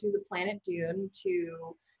go to the planet Dune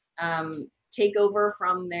to take over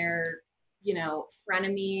from their,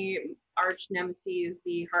 frenemy arch nemesis,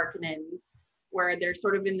 the Harkonnens, where they're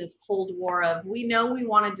sort of in this cold war of, we know we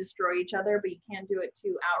want to destroy each other, but you can't do it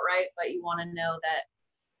too outright, but you want to know that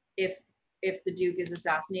if the Duke is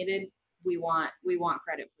assassinated, we want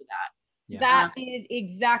credit for that. Yeah. That is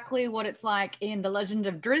exactly what it's like in The Legend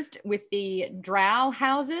of Drizzt with the drow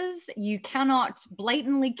houses. You cannot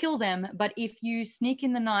blatantly kill them, but if you sneak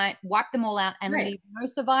in the night, wipe them all out, and leave no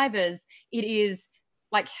survivors, it is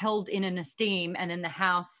like held in an esteem, and then the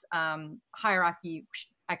house hierarchy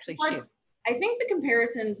actually shifts. I think the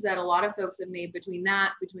comparisons that a lot of folks have made between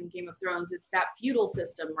Game of Thrones, it's that feudal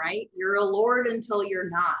system, right? You're a lord until you're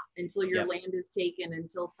not, until your land is taken,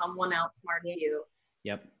 until someone outsmarts you.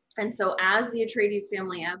 Yep. And so as the Atreides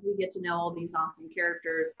family, as we get to know all these awesome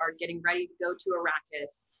characters, are getting ready to go to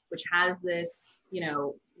Arrakis, which has this,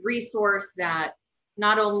 resource that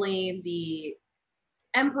not only the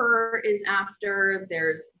Emperor is after,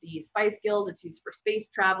 there's the Spice Guild that's used for space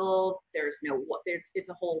travel. It's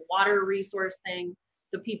a whole water resource thing.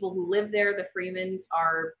 The people who live there, the Freemans,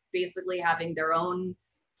 are basically having their own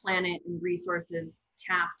planet and resources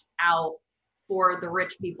tapped out for the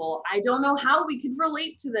rich people. I don't know how we could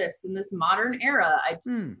relate to this in this modern era. It's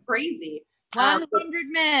crazy. 100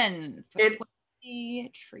 men for it's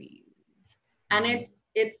 20 trees. And it's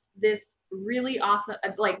this really awesome,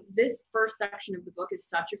 like this first section of the book is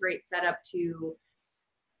such a great setup to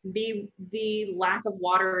the lack of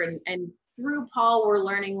water, and through Paul we're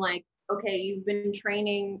learning, like, okay, you've been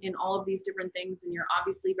training in all of these different things and you're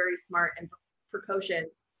obviously very smart and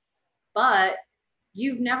precocious, but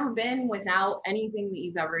you've neber been without anything that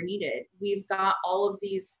you've ever needed. We've got all of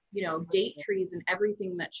these, date trees and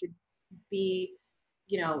everything that should be,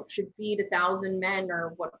 should feed 1,000 men,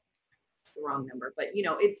 or what, it's the wrong number, but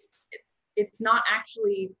it's not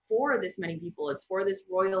actually for this many people. It's for this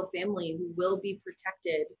royal family who will be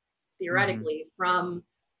protected theoretically from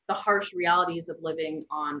the harsh realities of living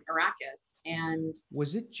on Arrakis. And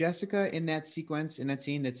was it Jessica in that sequence, in that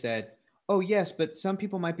scene, that said, oh yes, but some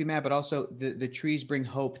people might be mad, but also the trees bring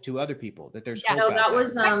hope to other people, that there's hope out that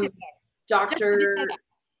was Dr.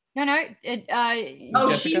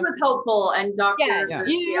 No. She was hopeful, and Dr.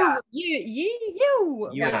 You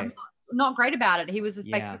was not great about it. He was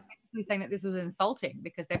just basically saying that this was insulting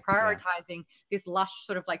because they're prioritizing this lush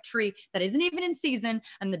sort of like tree that isn't even in season,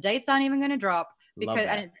 and the dates aren't even going to drop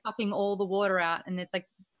and it's sucking all the water out, and it's like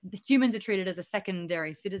the humans are treated as a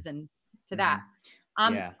secondary citizen to that.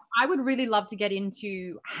 I would really love to get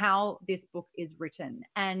into how this book is written,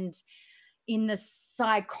 and in the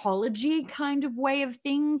psychology kind of way of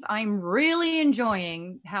things. I'm really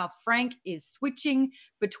enjoying how Frank is switching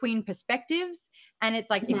between perspectives. And it's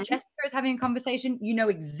like, if Jessica is having a conversation, you know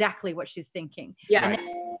exactly what she's thinking. Yes. And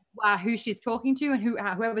then, who she's talking to and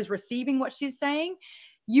whoever's receiving what she's saying,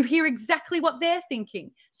 you hear exactly what they're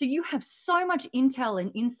thinking. So you have so much intel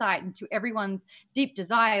and insight into everyone's deep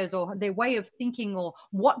desires or their way of thinking or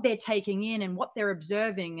what they're taking in and what they're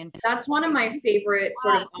observing. And that's one of my favorite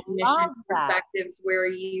sort of omniscient perspectives, where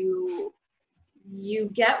you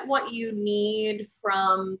get what you need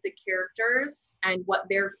from the characters and what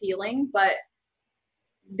they're feeling, but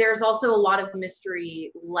there's also a lot of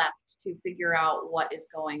mystery left to figure out what is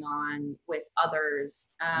going on with others.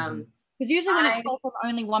 Because usually when it's told from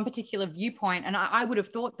only one particular viewpoint, and I would have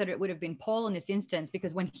thought that it would have been Paul in this instance,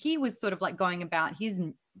 because when he was sort of like going about his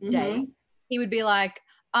day, he would be like,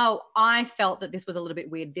 oh, I felt that this was a little bit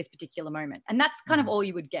weird this particular moment. And that's kind of all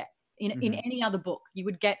you would get. In any other book, you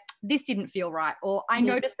would get, this didn't feel right, or I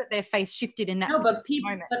noticed that their face shifted in that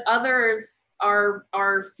moment. But others are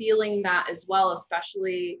feeling that as well,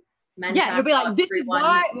 especially men. Yeah, it'll be like, this is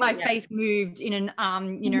why my face moved in an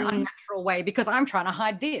unnatural way, because I'm trying to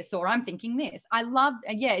hide this, or I'm thinking this. I love,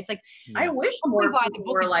 it's like, I wish more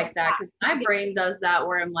people were like that, because my brain does that,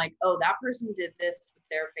 where I'm like, oh, that person did this with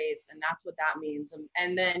their face, and that's what that means.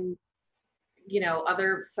 And then,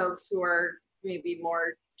 other folks who are maybe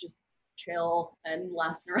more just chill and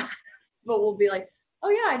less neurotic, but will be like, oh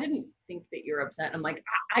yeah, I didn't think that you're upset. And I'm like,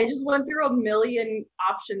 I just went through a million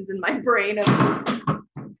options in my brain of.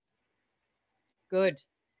 Good.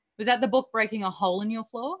 Was that the book breaking a hole in your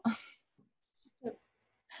floor?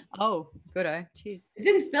 Oh, good. Cheers. It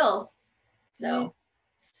didn't spill. So.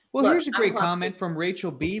 Well, here's a great comment from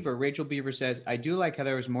Rachel Beaver. Rachel Beaver says, I do like how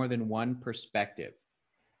there was more than one perspective.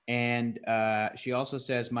 And she also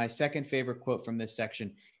says, my second favorite quote from this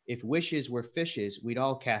section, if wishes were fishes, we'd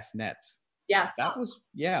all cast nets. Yes. That was,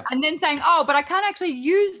 yeah. And then saying, oh, but I can't actually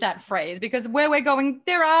use that phrase because where we're going,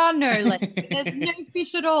 there are no lakes. There's no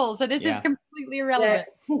fish at all. So this is completely irrelevant.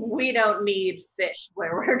 We don't need fish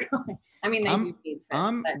where we're going. I mean, they do need fish.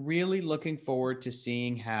 I'm really looking forward to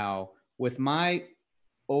seeing how, with my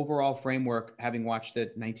overall framework, having watched the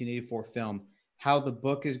 1984 film, how the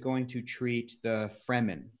book is going to treat the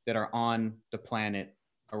Fremen that are on the planet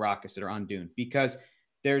Arrakis, that are on Dune, because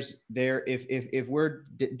if we're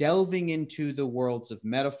delving into the worlds of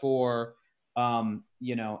metaphor, and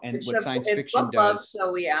what science fiction does.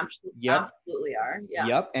 So we absolutely are. Yeah.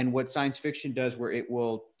 Yep. And what science fiction does, where it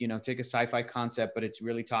will, take a sci-fi concept, but it's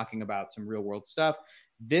really talking about some real world stuff.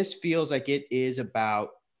 This feels like it is about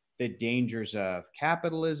the dangers of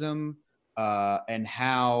capitalism, and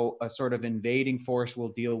how a sort of invading force will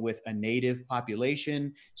deal with a native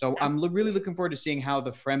population. So I'm really looking forward to seeing how the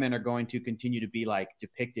Fremen are going to continue to be like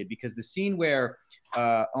depicted, because the scene where,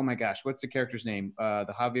 oh my gosh, what's the character's name?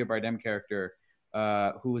 The Javier Bardem character,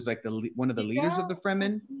 who was like one of the leaders of the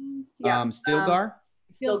Fremen, Stilgar,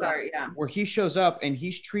 yeah. Where he shows up and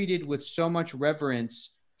he's treated with so much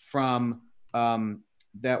reverence from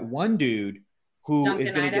that one dude who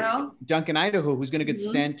is going to get Duncan Idaho, who's going to get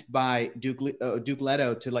sent by Duke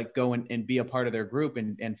Leto to like go and be a part of their group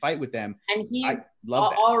and fight with them. And he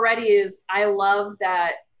already is. I love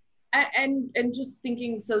that. And just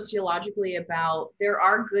thinking sociologically about, there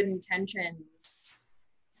are good intentions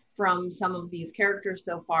from some of these characters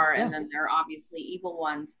so far, and then there are obviously evil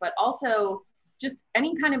ones, but also just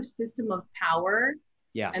any kind of system of power.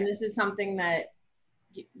 Yeah. And this is something that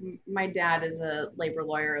my dad is a labor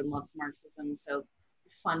lawyer and loves Marxism, so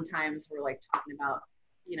fun times were like talking about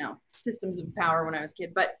systems of power when I was a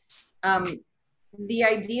kid. But the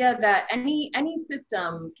idea that any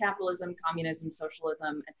system, capitalism, communism,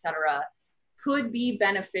 socialism, etc., could be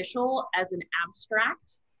beneficial as an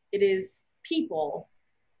abstract. It is people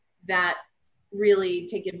that really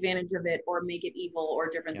take advantage of it or make it evil or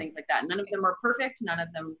different things like that. None of them are perfect. None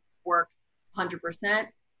of them work 100%.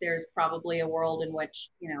 There's probably a world in which,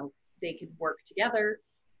 they could work together,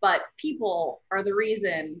 but people are the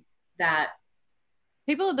reason that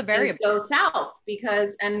people are the variable go south,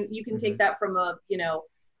 because, and you can take that from a,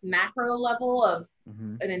 macro level of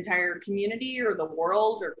an entire community or the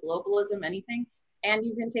world or globalism, anything. And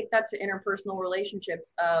you can take that to interpersonal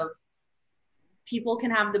relationships of people can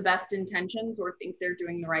have the best intentions or think they're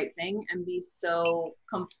doing the right thing and be so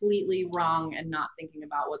completely wrong and not thinking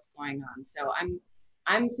about what's going on. So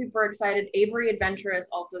I'm super excited. Avery Adventurous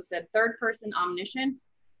also said third person omniscient,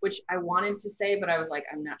 which I wanted to say, but I was like,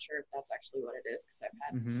 I'm not sure if that's actually what it is, because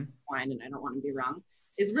I've had wine and I don't want to be wrong.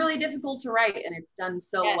 It's really difficult to write, and it's done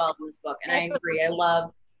so well in this book. And I agree. I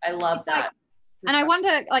love that. And I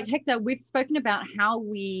wonder, like, Hector, we've spoken about how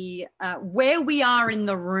we, where we are in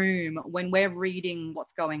the room when we're reading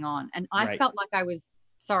what's going on. And I felt like I was,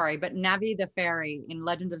 sorry, but Navi the fairy in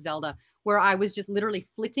Legend of Zelda, where I was just literally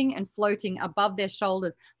flitting and floating above their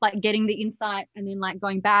shoulders, like getting the insight and then like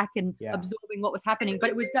going back and absorbing what was happening. But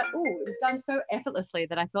it was done, it was done so effortlessly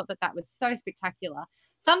that I thought that that was so spectacular.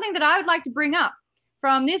 Something that I would like to bring up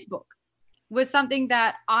from this book was something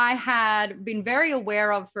that I had been very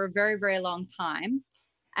aware of for a very, very long time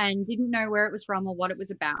and didn't know where it was from or what it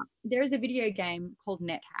was about. There is a video game called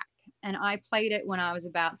NetHack, and I played it when I was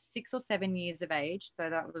about 6 or 7 years of age. So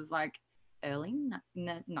that was like early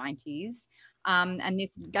 90s. And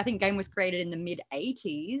this, I think, game was created in the mid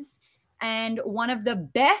 80s. And one of the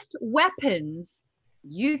best weapons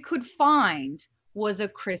you could find was a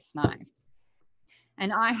crisp knife.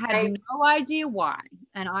 And I had no idea why.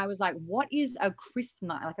 And I was like, what is a crisp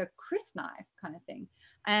knife? Like a crisp knife kind of thing.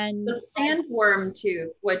 And the sandworm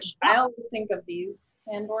tooth, which I always think of these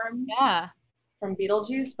sandworms from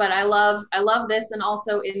Beetlejuice, but I love this. And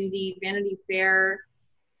also in the Vanity Fair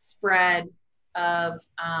spread of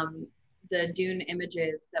the Dune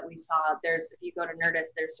images that we saw, there's, if you go to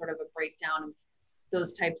Nerdist, there's sort of a breakdown of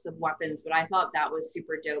those types of weapons. But I thought that was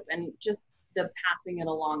super dope. And just the passing it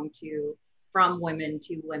along to from women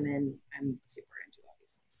to women, I'm super into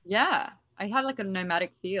it. Yeah, I had like a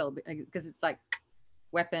nomadic feel because it's like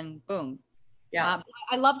weapon, boom. Yeah.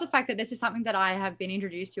 I love the fact that this is something that I have been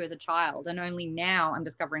introduced to as a child, and only now I'm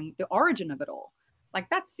discovering the origin of it all. Like,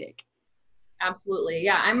 that's sick. Absolutely.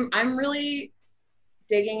 Yeah, I'm really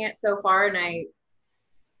digging it so far, and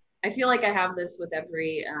I feel like I have this with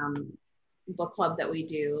every book club that we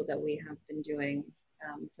do, that we have been doing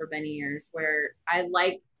for many years, where I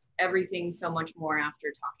like everything so much more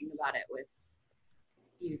after talking about it with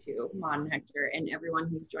you two, Maude and Hector, and everyone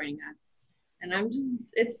who's joining us. And I'm just,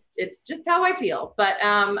 it's just how I feel. But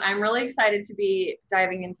I'm really excited to be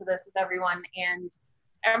diving into this with everyone. And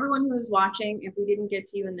everyone who's watching, if we didn't get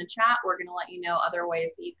to you in the chat, we're going to let you know other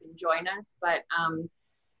ways that you can join us. But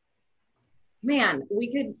man,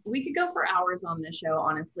 we could go for hours on this show,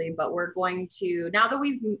 honestly, but we're going to, now that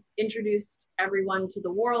we've introduced everyone to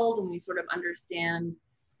the world and we sort of understand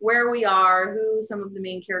where we are, who some of the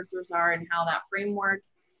main characters are, and how that framework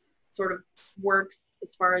sort of works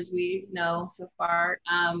as far as we know so far,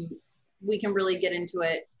 we can really get into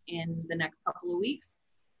it in the next couple of weeks.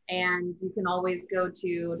 And you can always go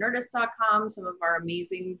to nerdist.com. Some of our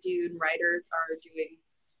amazing Dune writers are doing,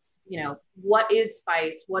 you know, what is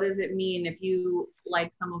spice? What does it mean? If you,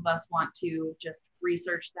 like some of us, want to just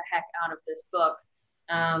research the heck out of this book.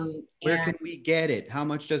 Where can we get it? How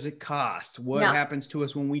much does it cost? What happens to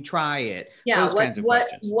us when we try it? Yeah, those kinds of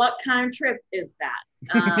questions. What kind of trip is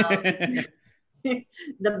that? The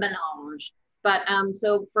melange. But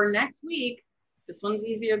so for next week, this one's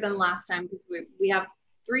easier than last time because we have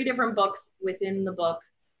 3 different books within the book,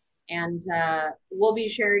 and we'll be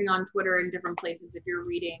sharing on Twitter in different places if you're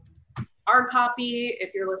reading our copy,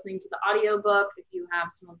 if you're listening to the audiobook, if you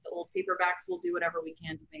have some of the old paperbacks, we'll do whatever we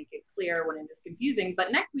can to make it clear when it is confusing.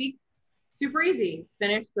 But next week, super easy.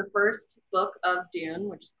 Finish the first book of Dune,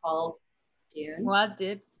 which is called Dune.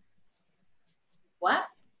 Muad'Dib. What?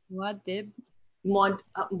 Muad'Dib.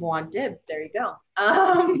 Muad'Dib. There you go.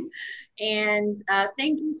 And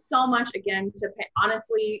thank you so much again to,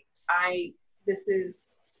 honestly, this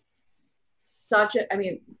is such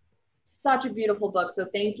a beautiful book. So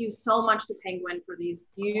thank you so much to Penguin for these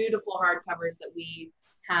beautiful hardcovers that we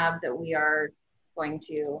have, that we are going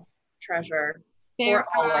to treasure. There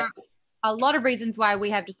are a lot of reasons why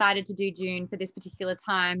we have decided to do Dune for this particular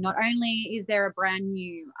time. Not only is there a brand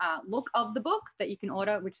new look of the book that you can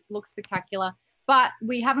order, which looks spectacular, but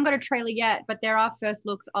we haven't got a trailer yet, but there are first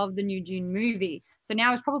looks of the new Dune movie. So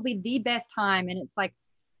now is probably the best time, and it's like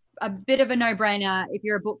a bit of a no-brainer if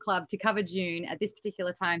you're a book club to cover Dune at this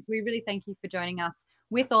particular time. So we really thank you for joining us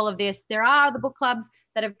with all of this. There are other book clubs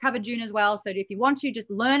that have covered Dune as well. So if you want to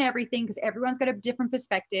just learn everything, because everyone's got a different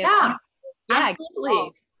perspective. Yeah,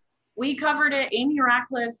 absolutely. We covered it. Amy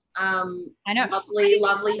Ratcliffe, I know,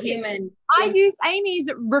 lovely human. I used Amy's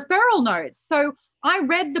referral notes. So I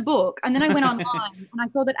read the book and then I went online and I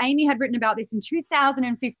saw that Amy had written about this in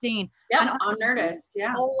 2015. Yeah, on Nerdist.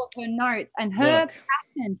 Yeah, all of her notes and her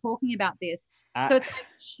passion talking about this. So it's like,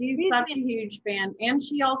 she's such a huge fan, and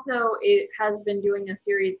she also has been doing a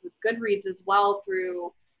series with Goodreads as well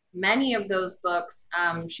through many of those books.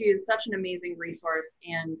 She is such an amazing resource,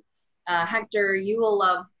 and Hector, you will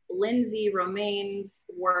love Lindsay Romaine's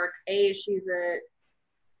work. She's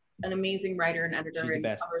an amazing writer and editor, and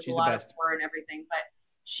covers a lot of horror and everything. But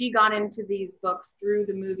she got into these books through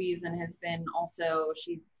the movies and has been also,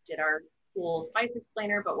 she did our cool spice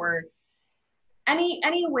explainer, but we're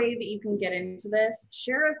any way that you can get into this.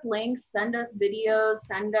 Share us links, send us videos,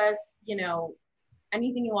 send us, you know,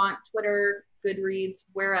 anything you want, Twitter, Goodreads,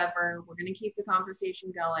 wherever. We're going to keep the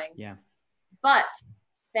conversation going. Yeah. But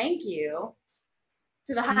thank you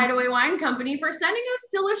to the Hideaway Wine Company for sending us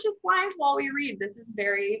delicious wines while we read. This is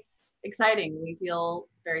very exciting. We feel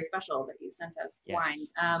very special that you sent us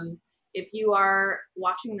wine. If you are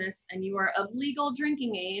watching this and you are of legal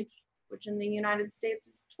drinking age, which in the United States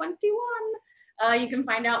is 21, you can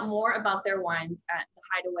find out more about their wines at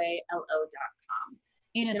thehideawaylo.com.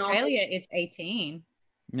 In Australia, it's 18.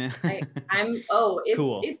 Cool.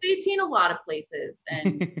 It's 18 a lot of places,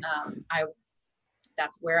 and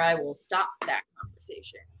that's where I will stop that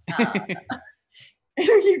conversation.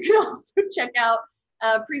 You can also check out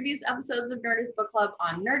previous episodes of Nerdist Book Club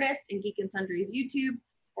on Nerdist and Geek and Sundry's YouTube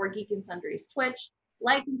or Geek and Sundry's Twitch.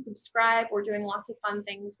 Like and subscribe. We're doing lots of fun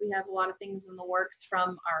things. We have a lot of things in the works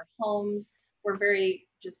from our homes. We're very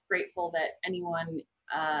just grateful that anyone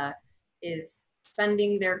is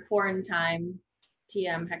spending their quarantine,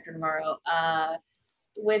 TM Hector Navarro,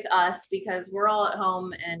 with us, because we're all at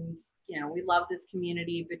home, and you know, we love this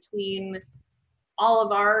community between all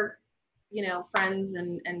of our, you know, friends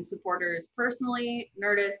and supporters personally,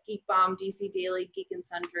 Nerdist, Geekbomb, DC Daily, Geek and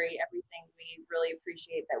Sundry, everything. We really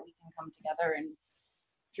appreciate that we can come together and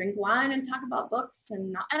drink wine and talk about books and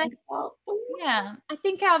not think about the world. Yeah, I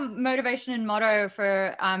think our motivation and motto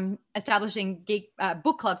for establishing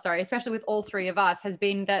book club, especially with all three of us, has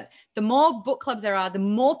been that the more book clubs there are, the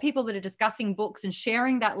more people that are discussing books and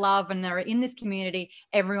sharing that love and that are in this community,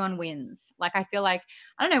 everyone wins. Like, I feel like,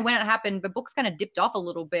 I don't know when it happened, but books kind of dipped off a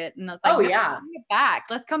little bit, and it's like, bring it back.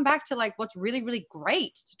 Let's come back to like what's really, really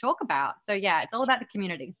great to talk about. So yeah, it's all about the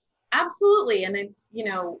community. Absolutely. And it's, you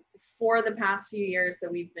know, for the past few years that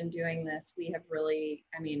we've been doing this, we have really,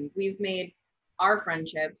 I mean, we've made our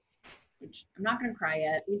friendships, which I'm not going to cry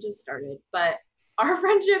yet, we just started, but our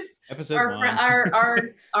friendships,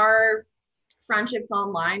 our friendships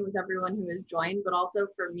online with everyone who has joined, but also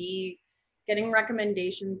for me, getting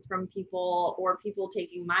recommendations from people or people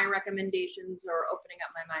taking my recommendations or opening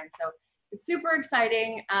up my mind. So it's super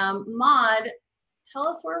exciting. Maude, tell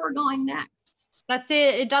us where we're going next. That's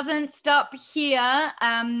it. It doesn't stop here.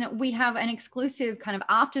 We have an exclusive kind of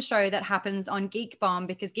after show that happens on Geekbomb,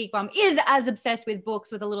 because Geekbomb is as obsessed with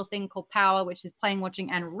books with a little thing called Power, which is playing,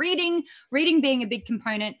 watching, and reading. Reading being a big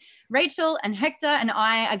component. Rachel and Hector and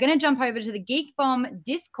I are going to jump over to the Geekbomb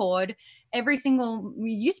Discord. Every single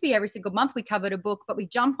month we covered a book, but we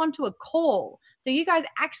jump onto a call. So you guys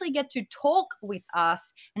actually get to talk with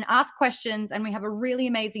us and ask questions, and we have a really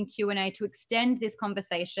amazing Q&A to extend this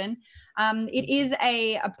conversation. It is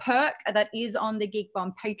a perk that is on the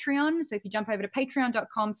Geekbomb Patreon. So if you jump over to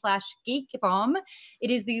patreon.com/geekbomb, it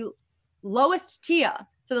is the lowest tier.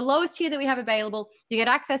 So the lowest tier that we have available, you get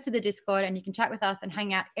access to the Discord, and you can chat with us and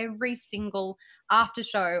hang out every single after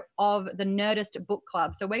show of the Nerdist Book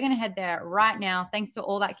Club. So we're going to head there right now. Thanks to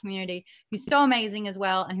all that community who's so amazing as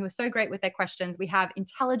well, and who are so great with their questions. We have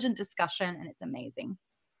intelligent discussion, and it's amazing.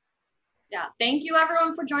 Yeah, thank you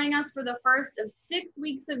everyone for joining us for the first of 6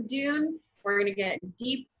 weeks of Dune. We're going to get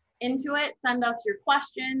deep into it. Send us your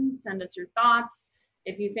questions, send us your thoughts.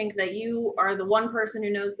 If you think that you are the one person who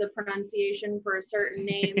knows the pronunciation for a certain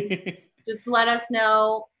name, just let us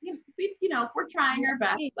know. You know, we're trying our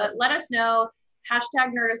best, but let us know.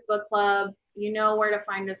 #Nerdist Book Club. You know where to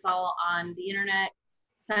find us all on the internet.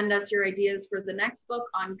 Send us your ideas for the next book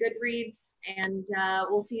on Goodreads, and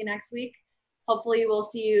we'll see you next week. Hopefully we'll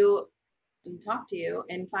see you and talk to you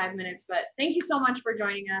in 5 minutes, but thank you so much for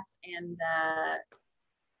joining us, and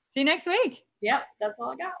see you next week. Yep, that's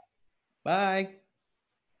all I got. Bye.